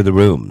out 2 of the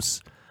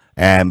rooms,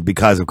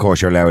 because of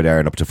course you're allowed to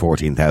earn up to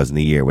 14,000 a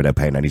year without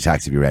paying any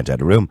tax if you rent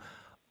out a room.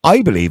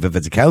 I believe if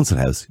it's a council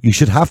house, you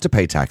should have to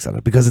pay tax on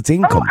it because it's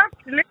income. Oh,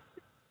 absolutely.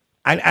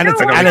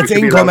 And it's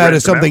income out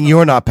of something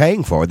you're not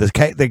paying for.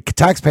 The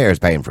taxpayer is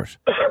paying for it.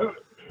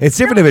 It's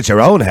different if it's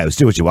your own house.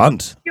 Do what you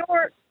want.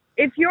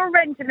 If you're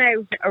renting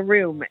out a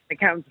room at the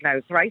council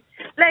house, right?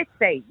 Let's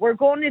say we're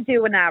going to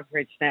do an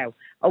average now.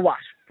 A what?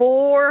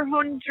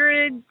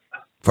 400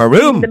 for a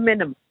room. The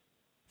minimum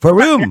for a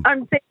room.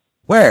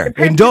 Where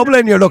in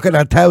Dublin you're looking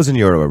at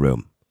 €1,000 a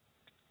room.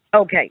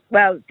 Okay,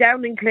 well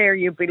down in Clare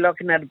you'd be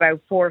looking at about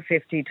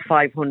 450 to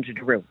 500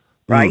 a room,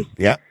 right?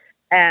 Yeah.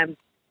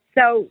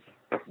 So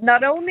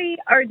not only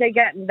are they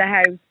getting the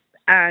house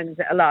and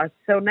a lot,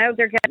 so now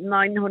they're getting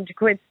 900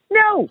 quid.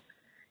 No.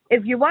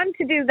 If you want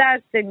to do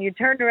that, then you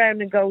turn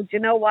around and go, do you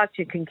know what?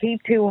 You can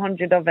keep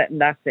 200 of it and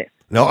that's it.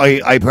 No,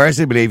 I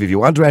personally believe if you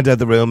want to rent out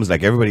the rooms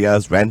like everybody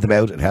else, rent them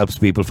out. It helps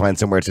people find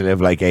somewhere to live,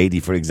 like Adi,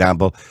 for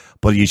example.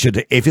 But you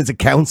should, if it's a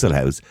council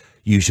house,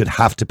 you should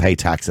have to pay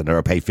tax on it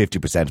or pay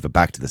 50% of it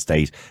back to the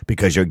state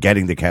because you're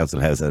getting the council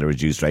house at a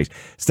reduced rate.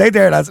 Stay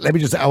there, lads. Let me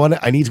just,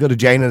 I need to go to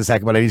Jane in a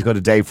second, but I need to go to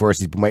Dave first.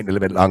 He's been waiting a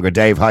little bit longer.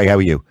 Dave, hi, how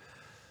are you?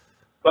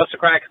 What's the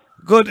crack?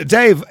 Good.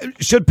 Dave,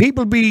 should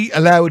people be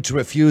allowed to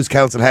refuse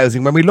council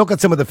housing? When we look at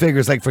some of the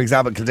figures, like, for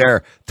example,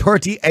 Kildare,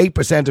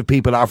 38% of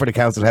people offered a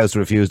council house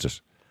refused it.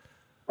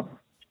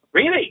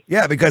 Really?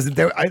 Yeah, because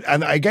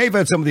I gave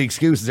out some of the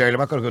excuses earlier. I'm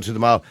not going to go through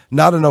them all.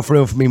 Not enough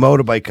room for me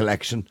motorbike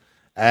collection.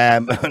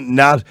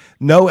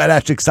 No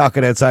electric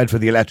socket outside for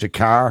the electric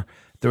car.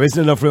 There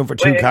isn't enough room for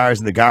 2 cars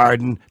in the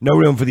garden. No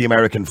room for the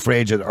American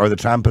fridge or the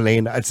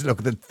trampoline.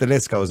 Look, the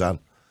list goes on.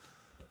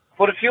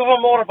 But if you have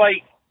a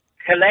motorbike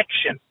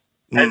collection,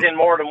 as in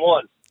more than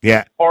one,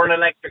 or an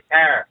electric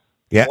car,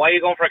 why are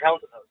you going for a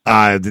council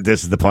house?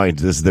 This is the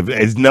point.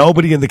 Is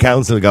nobody in the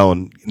council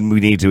going, we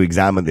need to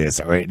examine this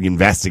or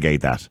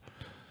investigate that?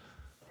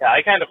 Yeah,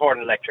 I can't afford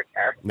an electric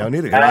car. No,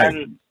 neither can I.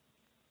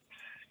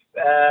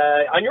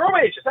 On your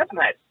wage, just that's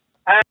mad.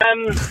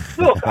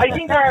 Look, I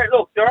think there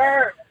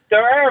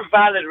are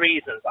valid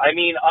reasons. I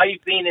mean,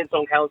 I've been in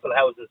some council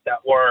houses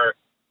that were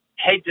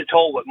head to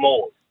toe with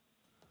mold.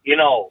 You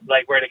know,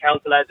 like where the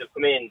council lads have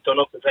come in, done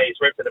up the place,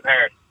 ripped it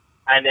apart,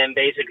 and then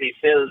basically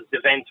filled the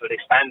vents with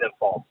expanding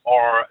foam.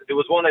 Or there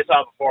was one I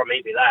saw before,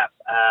 made me laugh.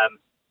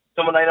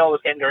 Someone I know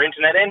was getting their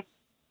internet in.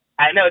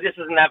 I know this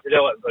doesn't have to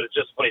do it, but it's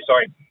just a funny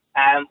story.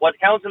 What the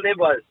council did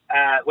was,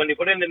 when they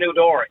put in the new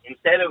door,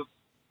 instead of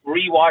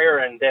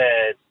rewiring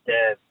the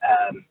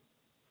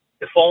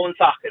phone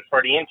socket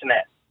for the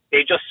internet,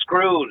 they just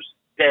screwed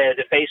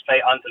the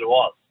faceplate onto the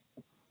wall.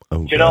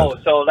 Oh, you know,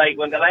 so like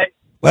when the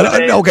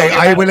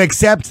I will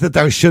accept that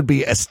there should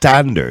be a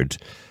standard,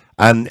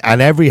 and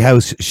every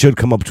house should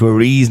come up to a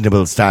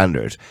reasonable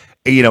standard.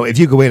 You know, if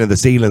you go in and the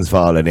ceiling's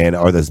falling in,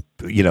 or there's,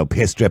 you know,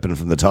 piss dripping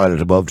from the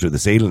toilet above through the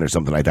ceiling or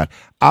something like that,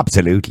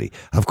 absolutely,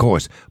 of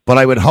course. But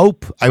I would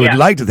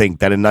like to think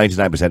that in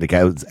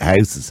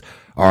 99%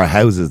 of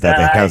houses that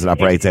the council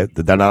operates out,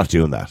 that they're not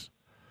doing that.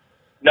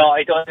 No,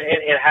 I don't.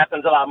 It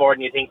happens a lot more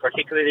than you think,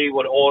 particularly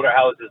with older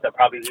houses that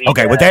probably need.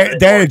 Okay, well,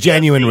 they're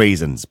genuine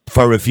reasons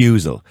for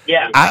refusal.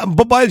 Yeah.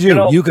 But by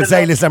you could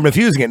say, listen, I'm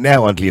refusing it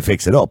now until you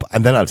fix it up,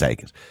 and then I'll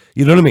take it.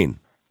 You know what I mean?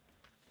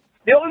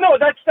 No,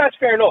 that's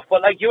fair enough.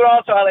 But like, you would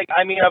also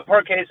I've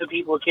heard cases of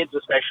people with kids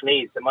with special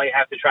needs that might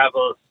have to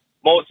travel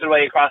most of the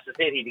way across the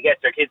city to get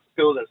their kids to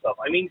school and stuff.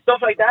 I mean,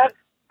 stuff like that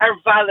are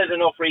valid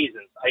enough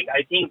reasons.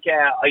 I think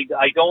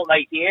I don't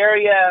like the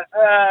area.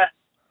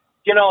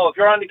 You know, if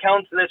you're on the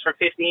council list for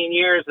 15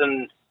 years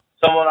and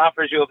someone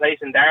offers you a place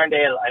in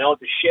Darndale, I know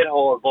it's a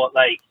shithole, but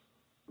like,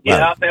 you're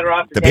not better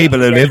off. The people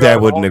who live there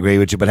wouldn't agree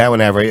with you, but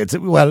however, it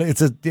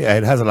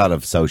has a lot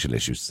of social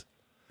issues.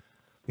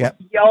 Yeah.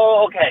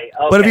 Oh, okay.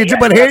 But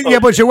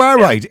but you are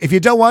right. If you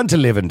don't want to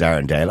live in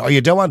Darndale, or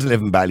you don't want to live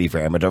in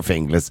Ballyfermot or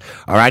Finglas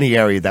or any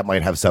area that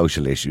might have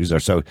social issues,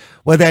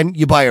 well, then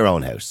you buy your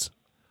own house.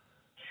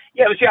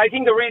 Yeah, but see, I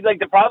think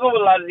the problem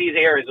with a lot of these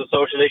areas of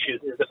social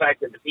issues is the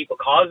fact that the people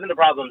causing the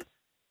problems,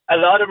 a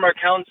lot of them are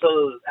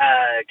council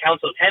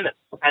tenants,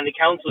 and the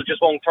council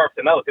just won't turf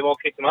them out. They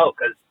won't kick them out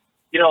because,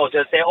 you know,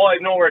 they'll say, "Oh, I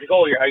have nowhere to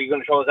go. How are you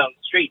going to throw us out in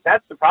the street?"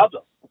 That's the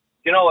problem.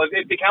 You know,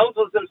 if the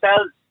councils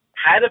themselves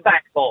had a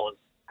backbone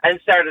and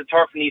started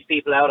turfing these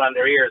people out on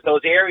their ears,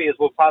 those areas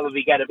will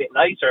probably get a bit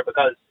nicer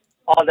because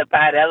all the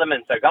bad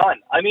elements are gone.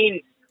 I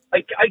mean,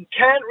 I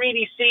can't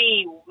really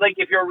see, like,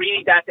 if you're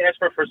really that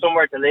desperate for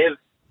somewhere to live,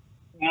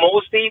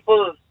 most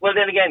people, well,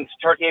 then again, it's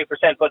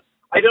 38%, but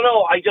I don't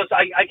know. I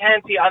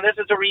can't see, unless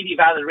it's a really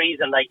valid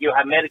reason, like you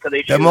have medical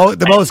issues.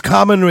 The most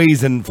common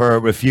reason for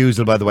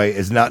refusal, by the way,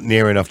 is not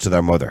near enough to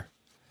their mother.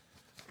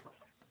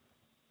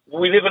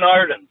 We live in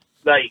Ireland.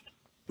 Like,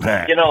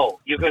 you know,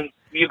 you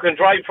can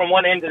drive from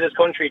one end of this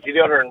country to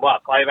the other in,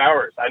 5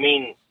 hours? I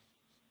mean,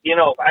 you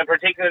know, and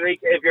particularly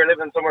if you're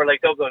living somewhere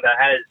like Dublin that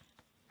has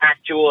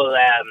actual,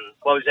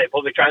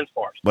 public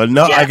transport. Well,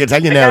 no, yeah. I can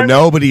tell you now,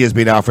 nobody has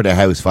been offered a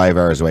house 5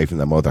 hours away from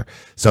their mother.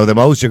 So the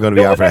most you're going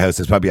to be offered a house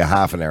is probably a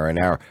half an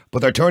hour.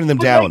 But they're turning them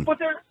down.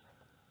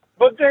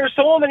 But there are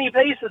so many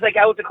places like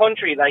out the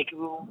country, like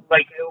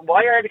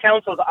why are the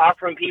councils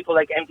offering people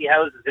like empty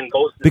houses in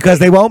ghost? Because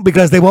they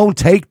won't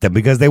take them,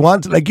 because they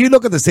want, like, you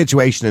look at the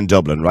situation in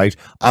Dublin, right?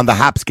 On the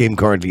HAP scheme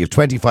currently, you have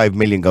 25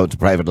 million going to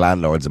private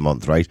landlords a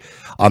month, right?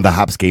 On the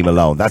HAP scheme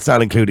alone. That's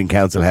not including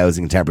council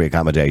housing and temporary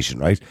accommodation,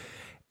 right?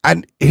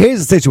 And here's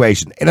the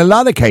situation. In a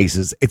lot of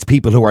cases, it's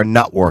people who are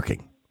not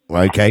working.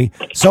 Okay,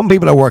 some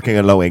people are working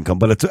at low income,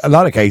 but a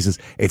lot of cases,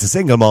 it's a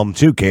single mom,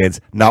 2 kids,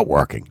 not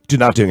working,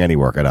 not doing any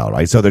work at all,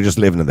 right? So they're just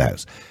living in the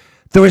house.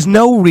 There is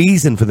no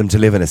reason for them to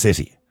live in a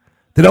city.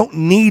 They don't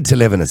need to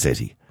live in a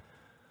city,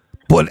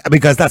 but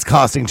because that's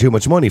costing too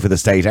much money for the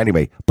state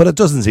anyway. But it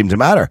doesn't seem to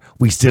matter.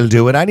 We still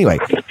do it anyway,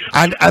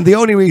 and the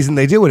only reason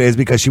they do it is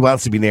because she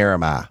wants to be near her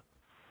ma.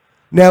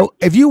 Now,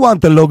 if you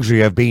want the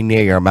luxury of being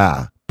near your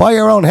ma, buy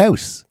your own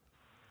house.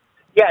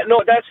 Yeah,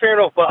 no, that's fair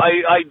enough. But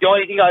the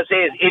only thing I'll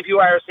say is, if you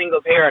are a single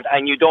parent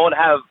and you don't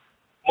have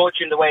much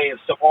in the way of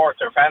support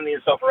or family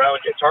and stuff around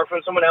you,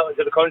 turfing someone out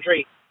into the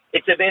country,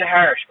 it's a bit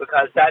harsh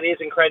because that is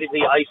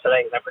incredibly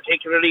isolating, and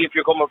particularly if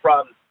you're coming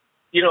from,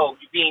 you know,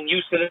 being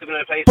used to living in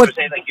a place where,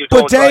 say, like, you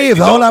don't.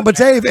 But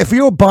Dave, if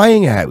you're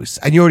buying a house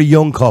and you're a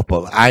young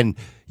couple and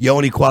you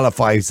only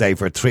qualify, say,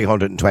 for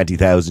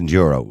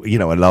 €320,000, you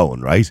know, a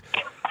loan, right?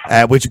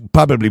 Which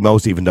probably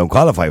most even don't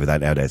qualify for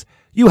that nowadays.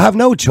 You have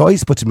no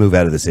choice but to move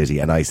out of the city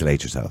and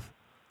isolate yourself.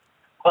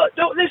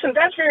 No, listen,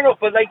 that's fair enough.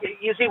 But, like,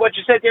 you see, what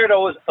you said there,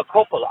 though, is a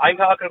couple. I'm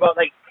talking about,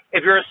 like,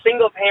 if you're a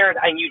single parent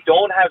and you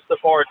don't have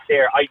support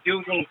there, I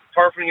do think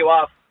turfing you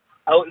off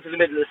out into the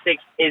middle of the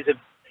sticks is a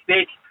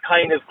bit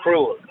kind of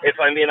cruel, if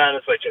I'm being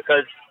honest with you.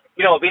 Because,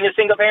 you know, being a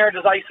single parent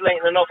is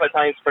isolating enough at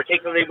times,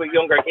 particularly with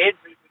younger kids,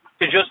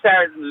 to just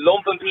start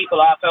lumping people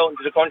off out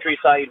into the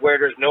countryside where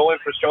there's no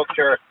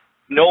infrastructure,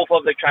 no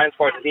public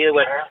transport to deal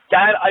with.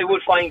 That I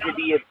would find to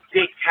be a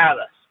bit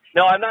callous.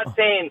 No, I'm not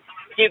saying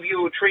give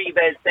you a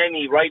 3-bed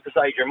semi right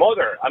beside your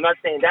mother. I'm not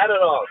saying that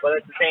at all. But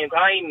at the same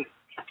time,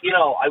 you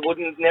know, I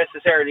wouldn't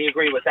necessarily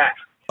agree with that.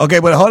 Okay,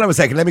 well, hold on a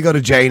second. Let me go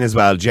to Jane as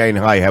well. Jane,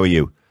 hi, how are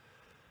you?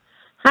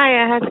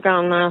 Hi, how's it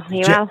going now?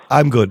 You well?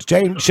 I'm good.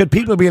 Jane, should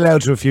people be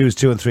allowed to refuse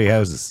 2 and 3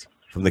 houses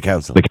from the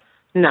council?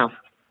 No.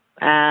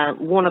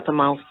 One at the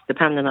most,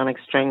 depending on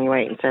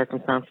extenuating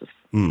circumstances.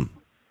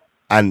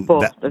 And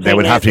there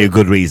would have to be a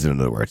good reason, in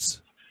other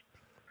words.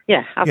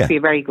 Yeah, has to be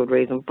a very good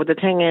reason. But the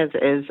thing is,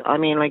 I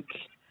mean, like,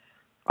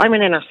 I'm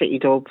an inner city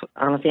dub,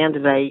 and at the end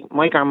of the day,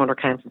 my grandmother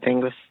came from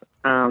Finglas,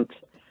 and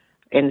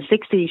In the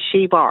 60s,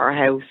 she bought her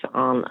house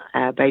on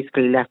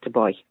basically Let to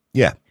Buy,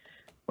 Yeah.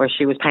 where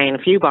she was paying a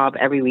few bob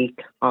every week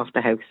off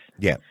the house.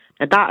 Yeah.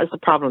 Now, that is the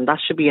problem. That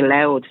should be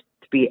allowed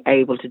to be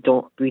able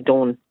to be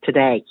done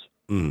today.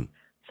 Mm.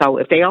 So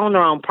if they own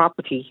their own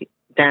property,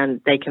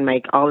 then they can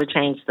make all the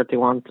changes that they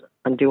want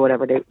and do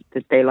whatever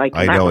they like.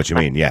 I know what you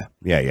mean. Yeah.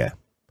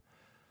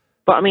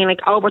 But I mean, like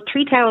over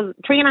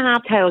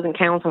 3,500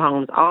 council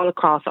homes all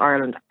across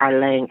Ireland are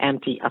laying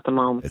empty at the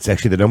moment. It's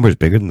actually, the number is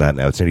bigger than that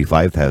now. It's nearly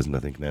 5,000, I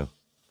think, now.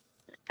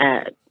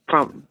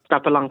 From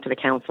that belong to the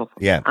council.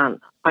 Yeah. And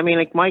I mean,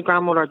 like, my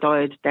grandmother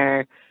died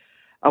there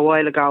a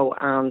while ago,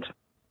 and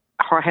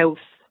her house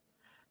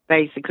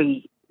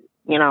basically,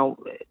 you know,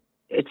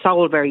 it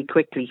sold very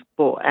quickly.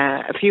 But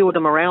a few of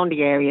them around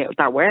the area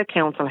that were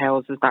council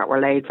houses that were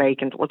laid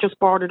vacant were just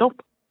boarded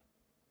up.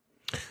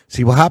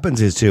 See, what happens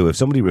is, too, if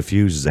somebody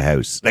refuses a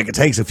house, like, it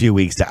takes a few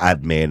weeks to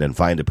admin and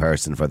find a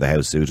person for the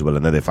house suitable,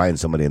 and then they find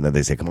somebody and then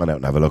they say, come on out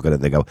and have a look at it,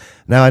 and they go,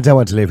 no, I don't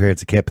want to live here,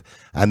 it's a kip.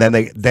 And then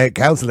the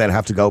council then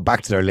have to go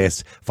back to their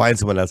list, find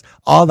someone else.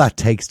 All that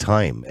takes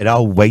time. It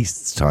all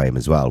wastes time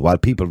as well, while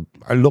people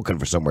are looking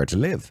for somewhere to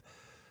live.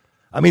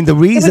 I mean, the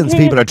reasons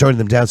people are turning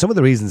them down, some of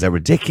the reasons are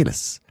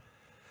ridiculous.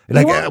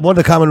 Like, one of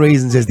the common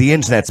reasons is the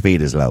internet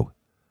speed is low.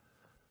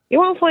 You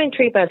won't find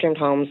 3-bedroom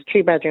homes,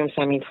 3-bedroom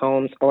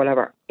semi-homes or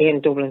whatever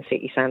in Dublin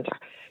city centre.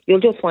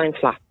 You'll just find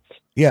flats.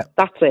 Yeah.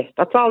 That's it.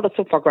 That's all that's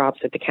up for grabs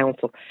at the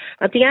council.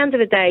 At the end of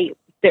the day,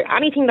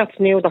 anything that's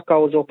new that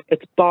goes up,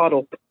 it's bought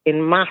up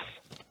in mass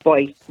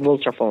by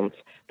vulture funds.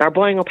 They're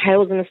buying up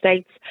housing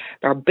estates.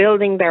 They're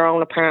building their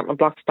own apartment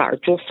blocks that are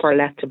just for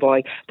Let to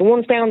Buy. The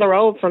ones down the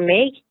road from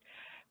me,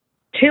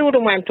 2 of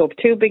them went up,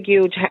 2 big,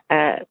 huge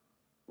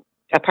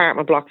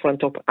apartment blocks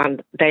went up,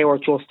 and they were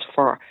just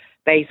for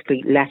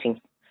basically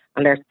letting.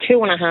 And they're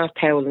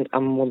 2,500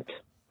 a month.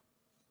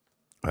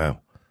 Wow.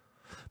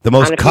 The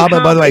most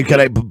common, by the way, can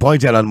I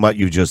point out on what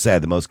you just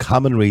said, the most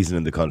common reason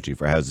in the country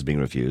for houses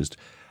being refused,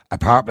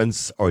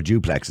 apartments or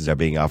duplexes are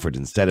being offered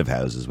instead of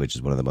houses, which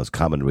is one of the most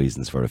common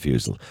reasons for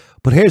refusal.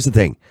 But here's the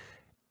thing.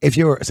 If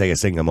you're, say, a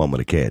single mum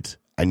with a kid,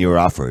 and you're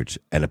offered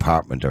an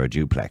apartment or a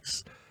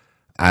duplex,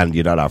 and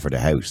you're not offered a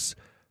house,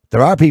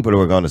 there are people who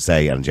are going to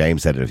say, and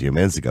James said it a few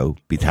minutes ago,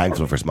 be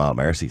thankful for small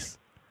mercies,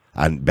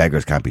 and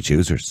beggars can't be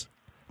choosers.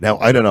 Now,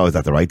 I don't know, is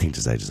that the right thing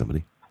to say to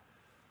somebody?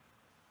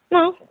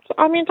 No,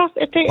 I mean,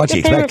 if they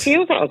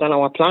refuse it, I don't know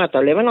what planet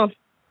they're living on.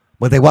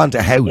 Well, they want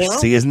a house. You know?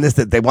 See, isn't this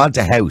that they want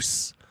a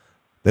house?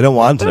 They don't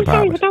want an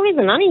apartment. There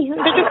isn't any. They're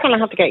just going to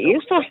have to get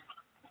used to it.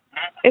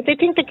 If they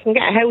think they can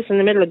get a house in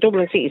the middle of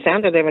Dublin city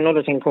centre, they have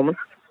another thing coming.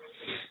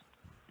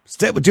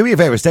 Do me a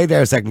favour, stay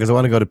there a second, because I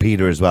want to go to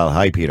Peter as well.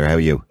 Hi, Peter, how are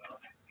you?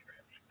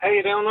 How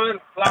you doing, Ryan?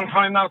 Long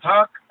time no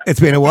talk. It's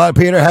been a while,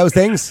 Peter. How's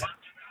things?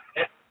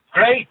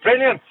 Great,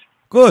 brilliant.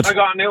 Good. I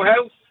got a new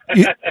house.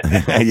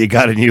 You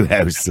got a new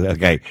house,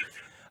 okay.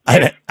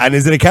 And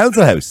is it a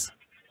council house?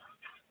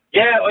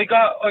 Yeah,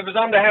 I was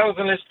on the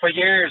housing list for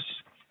years,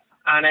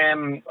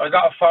 and I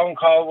got a phone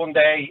call one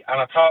day,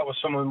 and I thought it was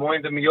someone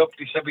winding me up.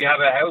 They said, we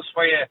have a house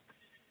for you,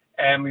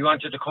 and we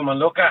want you to come and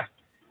look at.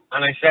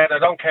 And I said, I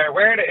don't care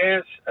where it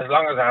is, as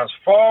long as it has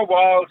 4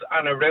 walls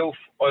and a roof,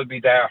 I'll be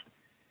there.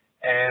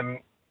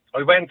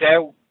 I went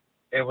out.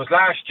 It was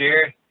last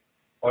year.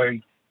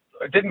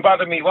 It didn't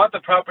bother me what the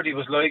property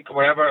was like or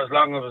whatever, as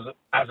long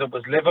as it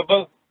was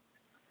livable.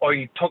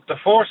 I took the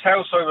first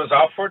house I was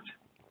offered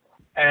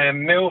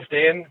and moved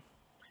in.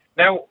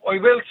 Now, I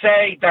will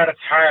say that it's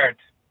hard.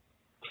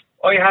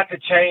 I had to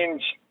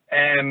change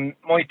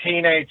my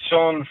teenage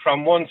son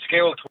from one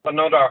school to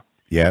another.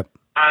 Yeah.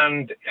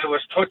 And it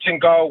was touch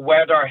and go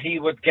whether he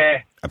would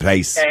get a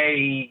place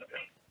in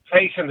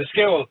the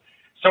school.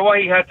 So what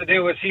he had to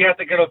do was he had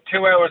to get up 2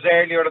 hours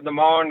earlier in the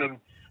morning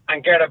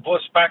and get a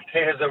bus back to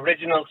his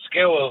original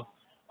school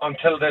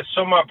until the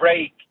summer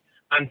break,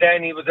 and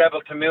then he was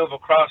able to move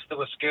across to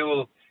a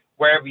school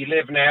where we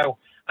live now.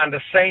 And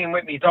the same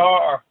with my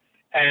daughter,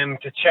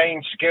 to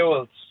change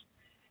schools.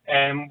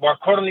 We're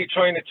currently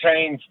trying to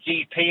change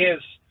GPs,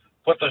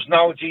 but there's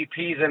no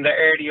GPs in the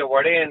area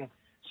we're in,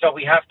 so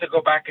we have to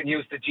go back and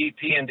use the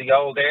GP in the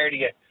old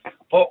area.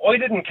 But I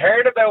didn't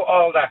care about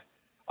all that.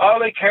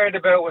 All I cared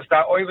about was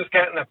that I was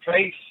getting a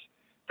place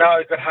that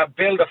I could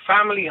build a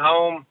family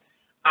home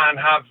and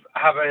have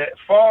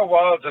 4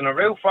 walls and a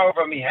roof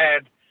over my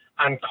head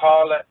and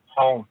call it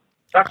home.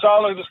 That's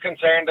all I was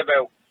concerned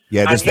about.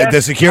 Yeah,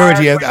 the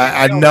security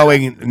and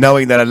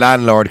knowing that a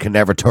landlord can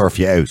never turf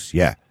you out.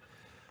 Yeah.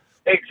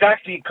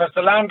 Exactly, because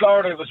the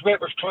landlord I was with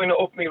was trying to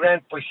up my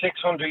rent by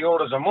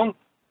 €600 a month.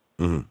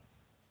 Mm-hmm.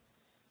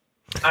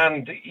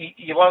 And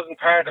he wasn't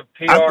part of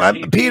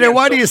PRTB. Peter,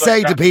 what do you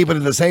say to people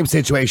in the same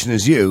situation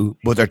as you,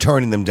 but they're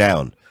turning them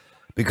down?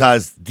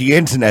 Because the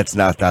internet's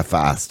not that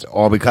fast,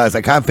 or because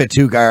I can't fit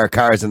 2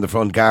 cars in the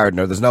front garden,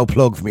 or there's no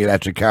plug for my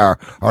electric car,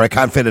 or I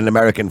can't fit an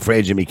American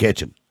fridge in my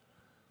kitchen.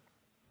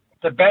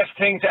 The best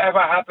thing to ever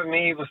happen to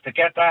me was to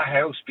get that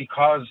house,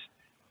 because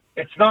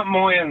it's not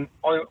mine.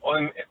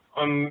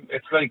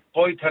 It's like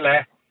buy to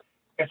let.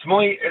 It's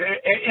my,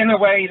 in a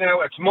way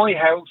now, it's my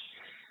house.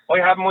 I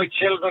have my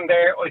children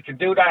there. I can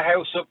do that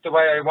house up the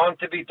way I want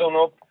to be done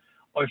up.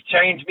 I've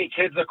changed me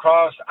kids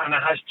across, and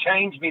it has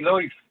changed me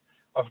life.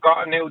 I've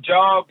got a new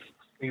job.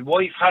 My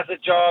wife has a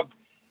job.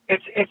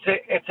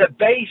 It's a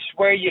base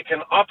where you can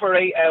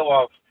operate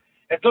out of.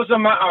 It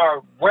doesn't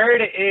matter where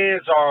it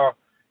is, or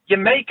you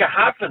make it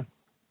happen.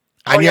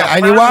 And you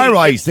are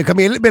right. There can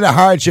be a little bit of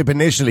hardship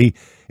initially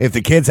if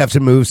the kids have to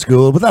move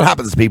school, but that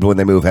happens to people when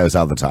they move house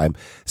all the time.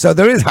 So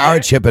there is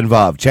hardship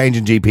involved.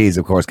 Changing GPs,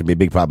 of course, can be a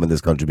big problem in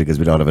this country because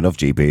we don't have enough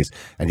GPs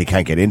and you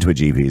can't get into a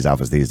GP's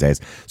office these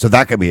days. So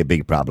that can be a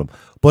big problem.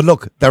 But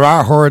look, there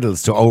are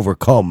hurdles to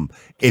overcome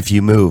if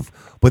you move.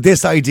 But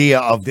this idea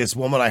of this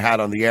woman I had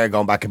on the air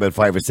going back about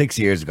 5 or 6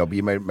 years ago, but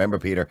you may remember,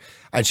 Peter,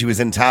 and she was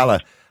in Tala,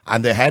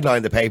 and the headline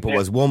of the paper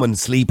was "Woman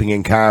Sleeping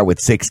in Car with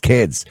 6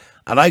 Kids."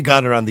 And I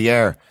got her on the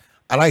air.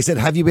 And I said,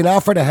 "Have you been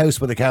offered a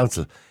house with the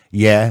council?"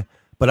 "Yeah,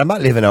 but I'm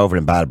not living over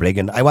in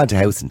Balbriggan. I want a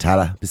house in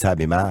Tala beside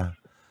me ma."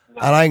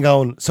 And I'm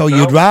going, so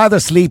you'd rather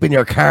sleep in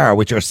your car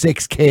with your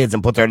 6 kids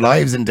and put their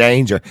lives in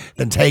danger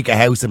than take a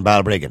house in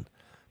Balbriggan?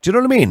 Do you know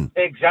what I mean?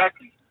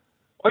 Exactly.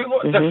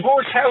 The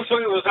first house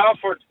I was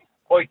offered,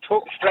 I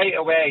took straight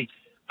away.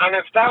 And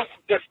if that's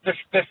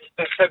the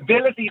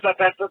stability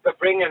that's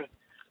bringing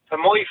to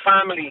my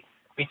family,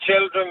 my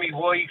children, my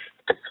wife,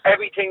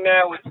 everything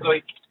now is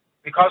like,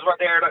 because we're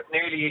there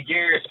nearly a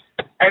year,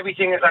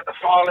 everything is at the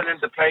falling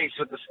into place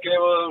with the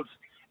schools,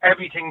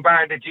 everything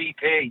bar the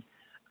GP.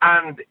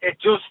 And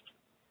it just,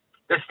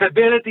 the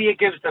stability it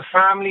gives the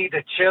family,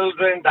 the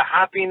children, the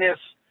happiness,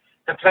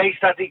 the place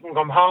that they can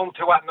come home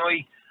to at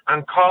night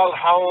and call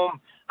home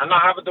and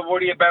not having to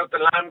worry about the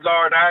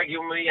landlord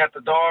arguing with me at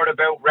the door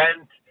about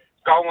rent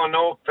going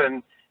up,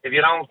 and if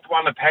you don't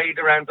want to pay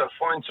the rent, I'll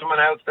find someone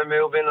else to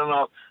move in and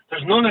all.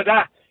 There's none of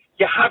that.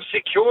 You have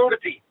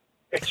security.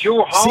 It's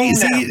your home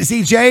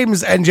see,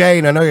 James and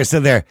Jane, I know you're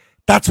still there.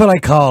 That's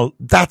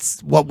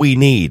what we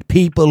need.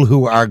 People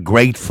who are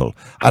grateful.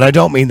 And I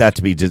don't mean that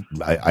to be,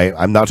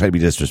 I'm not trying to be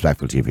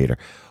disrespectful to you, Peter,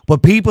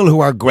 but people who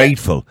are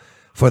grateful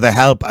for the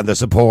help and the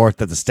support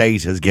that the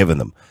state has given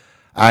them.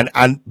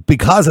 And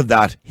because of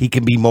that, he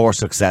can be more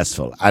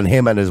successful. And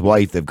him and his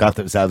wife, they've got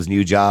themselves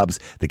new jobs.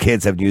 The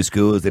kids have new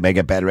schools. They may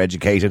get better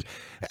educated.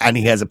 And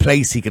he has a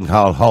place he can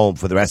call home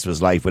for the rest of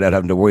his life without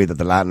having to worry that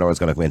the landlord is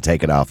going to come in and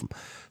take it off him.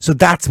 So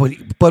that's what,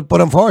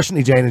 but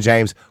unfortunately, Jane and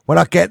James, we're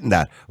not getting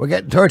that. We're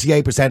getting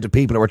 38% of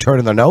people who are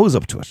turning their nose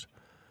up to it.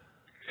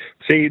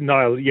 See,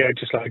 Niall,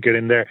 just let me get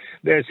in there.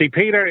 See,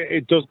 Peter,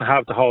 it doesn't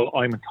have the whole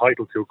 "I'm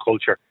entitled to"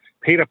 culture.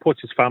 Peter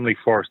puts his family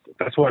first.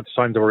 That's what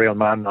signs of a real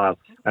man, Niall.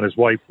 And his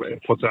wife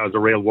puts it as a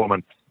real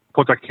woman.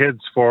 Put their kids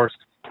first.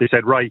 They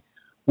said, right,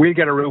 we'll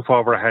get a roof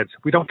over our heads.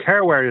 We don't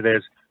care where it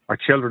is. Our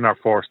children are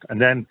first.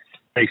 And then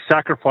they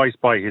sacrifice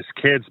by his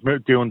kids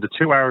doing the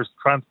 2 hours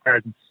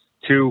transporting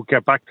to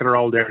get back to their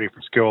old area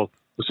for school.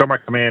 The summer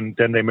come in,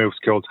 then they move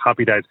schools.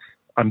 Happy days.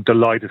 I'm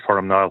delighted for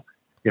him, Niall.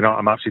 You know,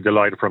 I'm absolutely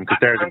delighted for him because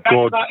there's a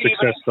good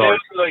success story.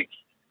 Like,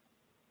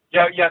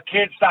 your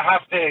kids that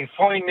have to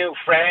find new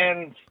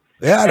friends.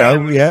 Yeah, I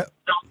know, yeah.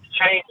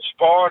 Change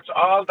sports,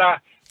 all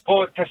that.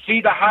 But to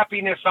see the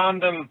happiness on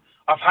them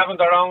of having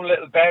their own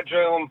little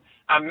bedroom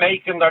and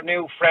making their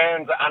new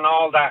friends and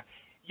all that,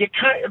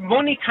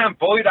 money can't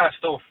buy that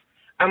stuff.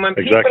 And when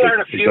people are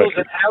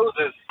refusing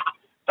houses,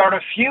 they're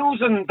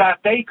refusing that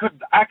they could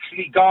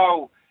actually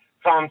go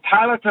from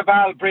Tala to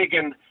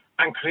Balbriggan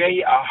and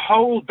create a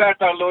whole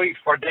better life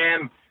for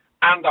them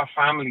and their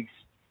families.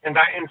 In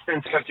that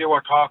instance that you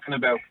were talking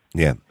about.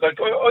 Yeah. Like,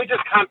 I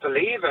just can't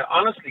believe it,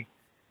 honestly.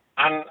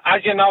 And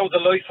as you know, the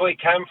life I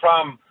came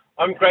from,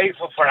 I'm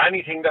grateful for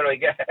anything that I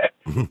get,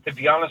 to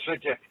be honest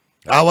with you.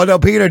 Oh, well, no,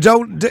 Peter,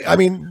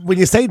 when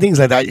you say things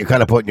like that, you're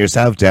kind of putting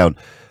yourself down.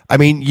 I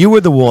mean, you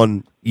were the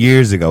one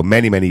years ago,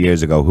 many, many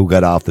years ago, who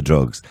got off the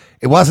drugs.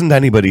 It wasn't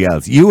anybody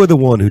else. You were the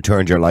one who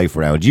turned your life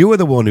around. You were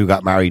the one who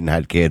got married and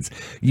had kids.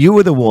 You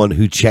were the one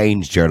who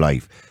changed your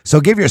life.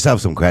 So give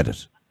yourself some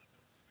credit.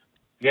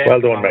 Yeah.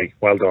 Well done, mate.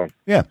 Well done.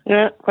 Yeah.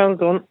 Yeah, well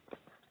done.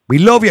 We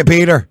love you,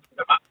 Peter.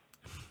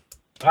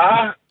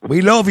 Huh?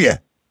 We love you.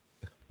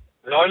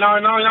 No.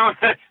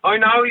 I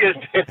know you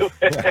do.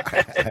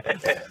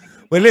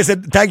 Well,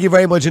 listen, thank you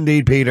very much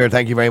indeed, Peter.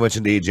 Thank you very much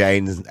indeed,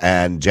 James,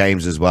 and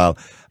James as well.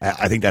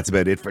 I think that's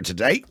about it for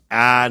today.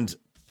 And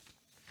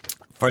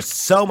for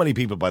so many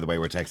people, by the way,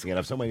 we're texting in. I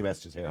have so many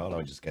messages here. Hold on,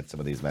 I'll just get some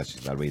of these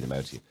messages. I'll read them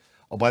out to you.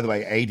 Oh, by the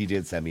way, Adi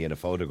did send me in a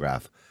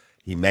photograph.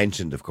 He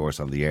mentioned, of course,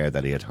 on the air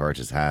that he had hurt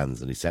his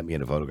hands, and he sent me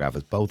in a photograph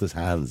as both his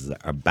hands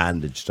are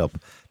bandaged up.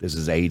 This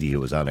is Adi who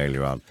was on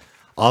earlier on.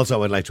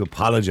 Also, I'd like to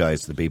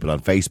apologise to the people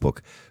on Facebook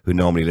who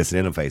normally listen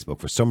in on Facebook.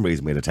 For some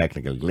reason, we had a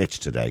technical glitch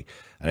today,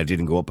 and it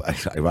didn't go up.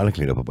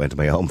 Ironically enough, it went to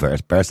my own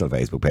personal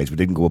Facebook page, but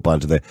didn't go up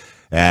onto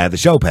the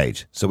show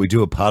page. So we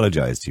do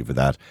apologise to you for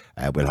that.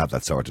 We'll have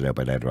that sorted out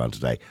by later on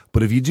today.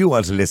 But if you do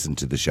want to listen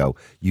to the show,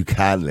 you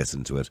can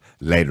listen to it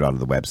later on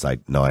the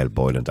website,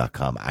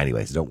 niallboylan.com.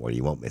 Anyway, so don't worry,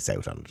 you won't miss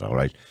out on it, all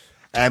right?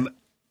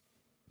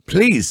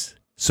 Please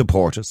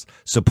support us,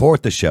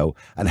 support the show,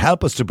 and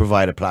help us to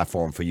provide a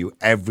platform for you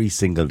every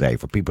single day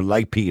for people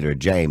like Peter,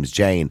 James,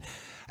 Jane,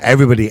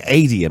 Everybody,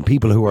 80 and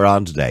people who are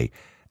on today,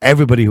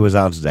 everybody who is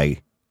on today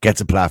gets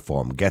a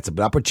platform, gets an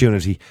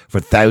opportunity for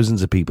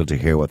thousands of people to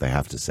hear what they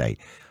have to say.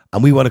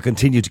 And we want to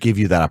continue to give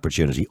you that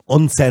opportunity,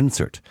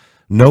 uncensored,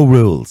 no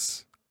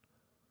rules.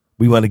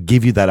 We want to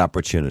give you that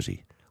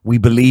opportunity. We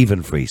believe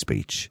in free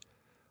speech.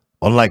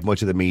 Unlike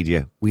much of the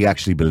media, we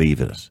actually believe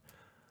in it.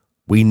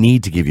 We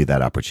need to give you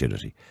that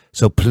opportunity.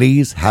 So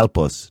please help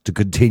us to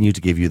continue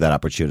to give you that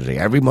opportunity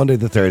every Monday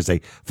to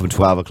Thursday from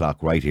 12 o'clock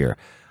right here.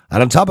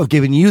 And on top of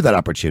giving you that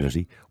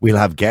opportunity, we'll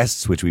have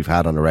guests, which we've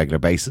had on a regular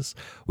basis.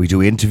 We do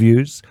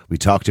interviews. We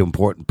talk to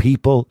important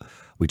people.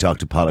 We talk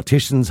to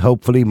politicians,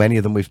 hopefully. Many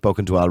of them we've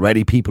spoken to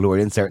already, people who are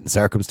in certain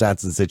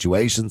circumstances and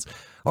situations,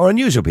 or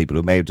unusual people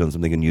who may have done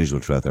something unusual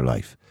throughout their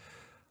life.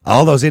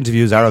 All those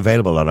interviews are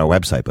available on our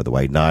website, by the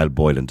way,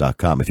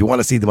 niallboylan.com. If you want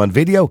to see them on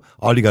video,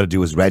 all you got to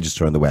do is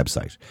register on the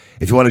website.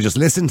 If you want to just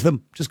listen to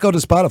them, just go to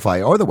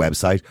Spotify or the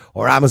website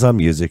or Amazon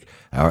Music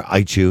or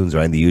iTunes or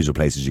any of the usual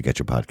places you get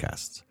your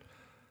podcasts.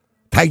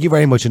 Thank you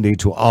very much indeed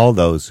to all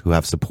those who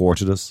have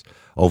supported us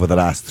over the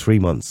last 3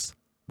 months.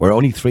 We're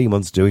only 3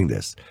 months doing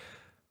this.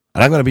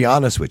 And I'm going to be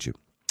honest with you.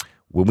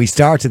 When we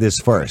started this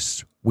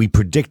first, we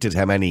predicted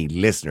how many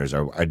listeners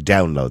or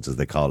downloads, as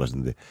they call it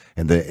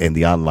in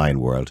the online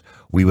world,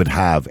 we would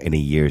have in a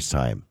year's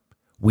time.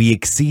 We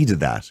exceeded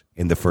that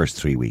in the first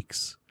 3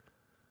 weeks.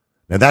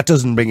 Now, that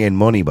doesn't bring in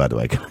money, by the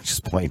way, can I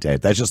just point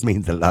out. That just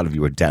means that a lot of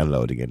you are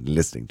downloading and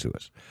listening to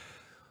it.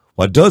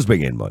 What does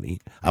bring in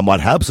money, and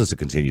what helps us to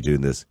continue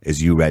doing this,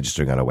 is you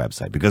registering on our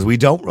website, because we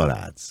don't run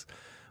ads.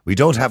 We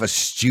don't have a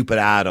stupid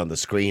ad on the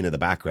screen in the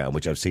background,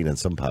 which I've seen in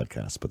some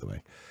podcasts, by the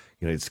way.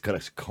 You know, it's kind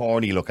of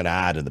corny looking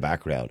ad in the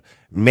background.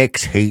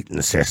 Mix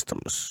heating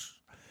systems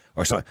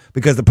or something.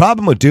 Because the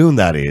problem with doing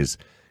that is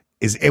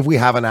if we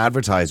have an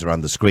advertiser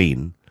on the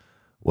screen,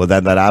 well,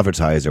 then that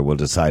advertiser will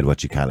decide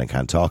what you can and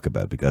can't talk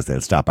about, because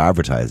they'll stop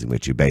advertising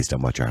with you based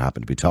on what you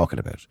happen to be talking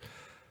about.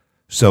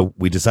 So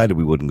we decided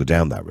we wouldn't go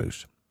down that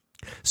route.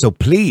 So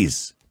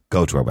please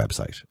go to our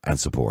website and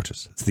support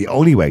us. It's the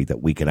only way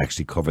that we can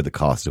actually cover the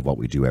cost of what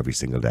we do every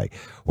single day.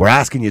 We're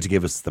asking you to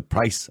give us the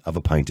price of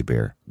a pint of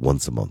beer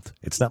once a month.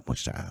 It's not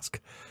much to ask.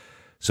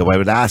 So I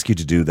would ask you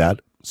to do that.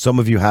 Some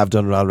of you have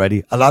done it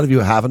already. A lot of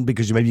you haven't,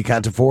 because maybe you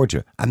can't afford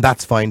to. And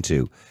that's fine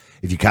too.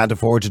 If you can't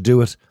afford to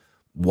do it,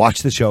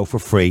 watch the show for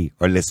free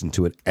or listen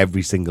to it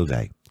every single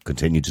day.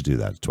 Continue to do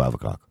that at 12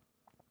 o'clock.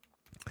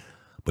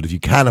 But if you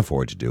can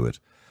afford to do it,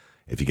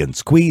 if you can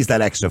squeeze that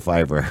extra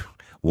fiver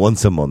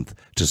once a month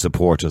to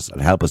support us and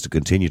help us to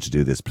continue to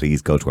do this,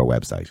 please go to our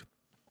website,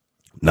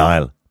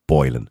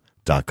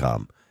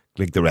 niallboylan.com.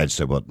 Click the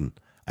register button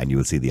and you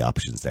will see the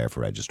options there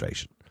for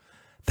registration.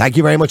 Thank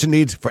you very much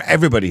indeed for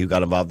everybody who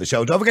got involved in the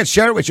show. Don't forget to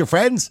share it with your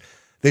friends.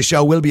 This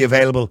show will be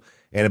available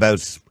in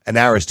about an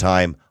hour's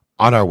time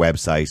on our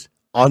website,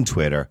 on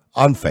Twitter,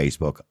 on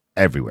Facebook,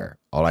 everywhere.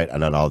 All right,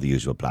 and on all the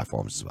usual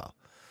platforms as well.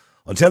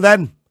 Until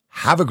then,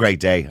 have a great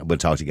day, and we'll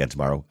talk to you again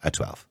tomorrow at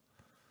 12.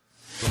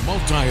 The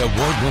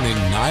multi-award-winning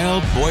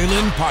Niall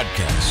Boylan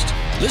Podcast.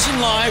 Listen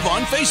live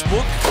on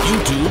Facebook,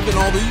 YouTube, and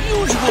all the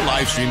usual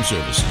live stream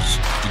services.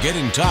 To get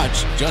in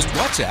touch, just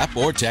WhatsApp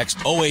or text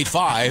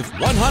 085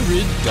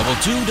 100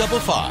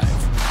 2255.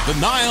 The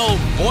Niall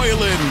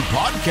Boylan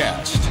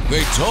Podcast.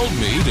 They told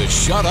me to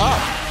shut up.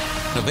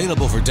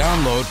 Available for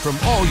download from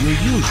all your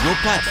usual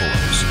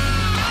platforms.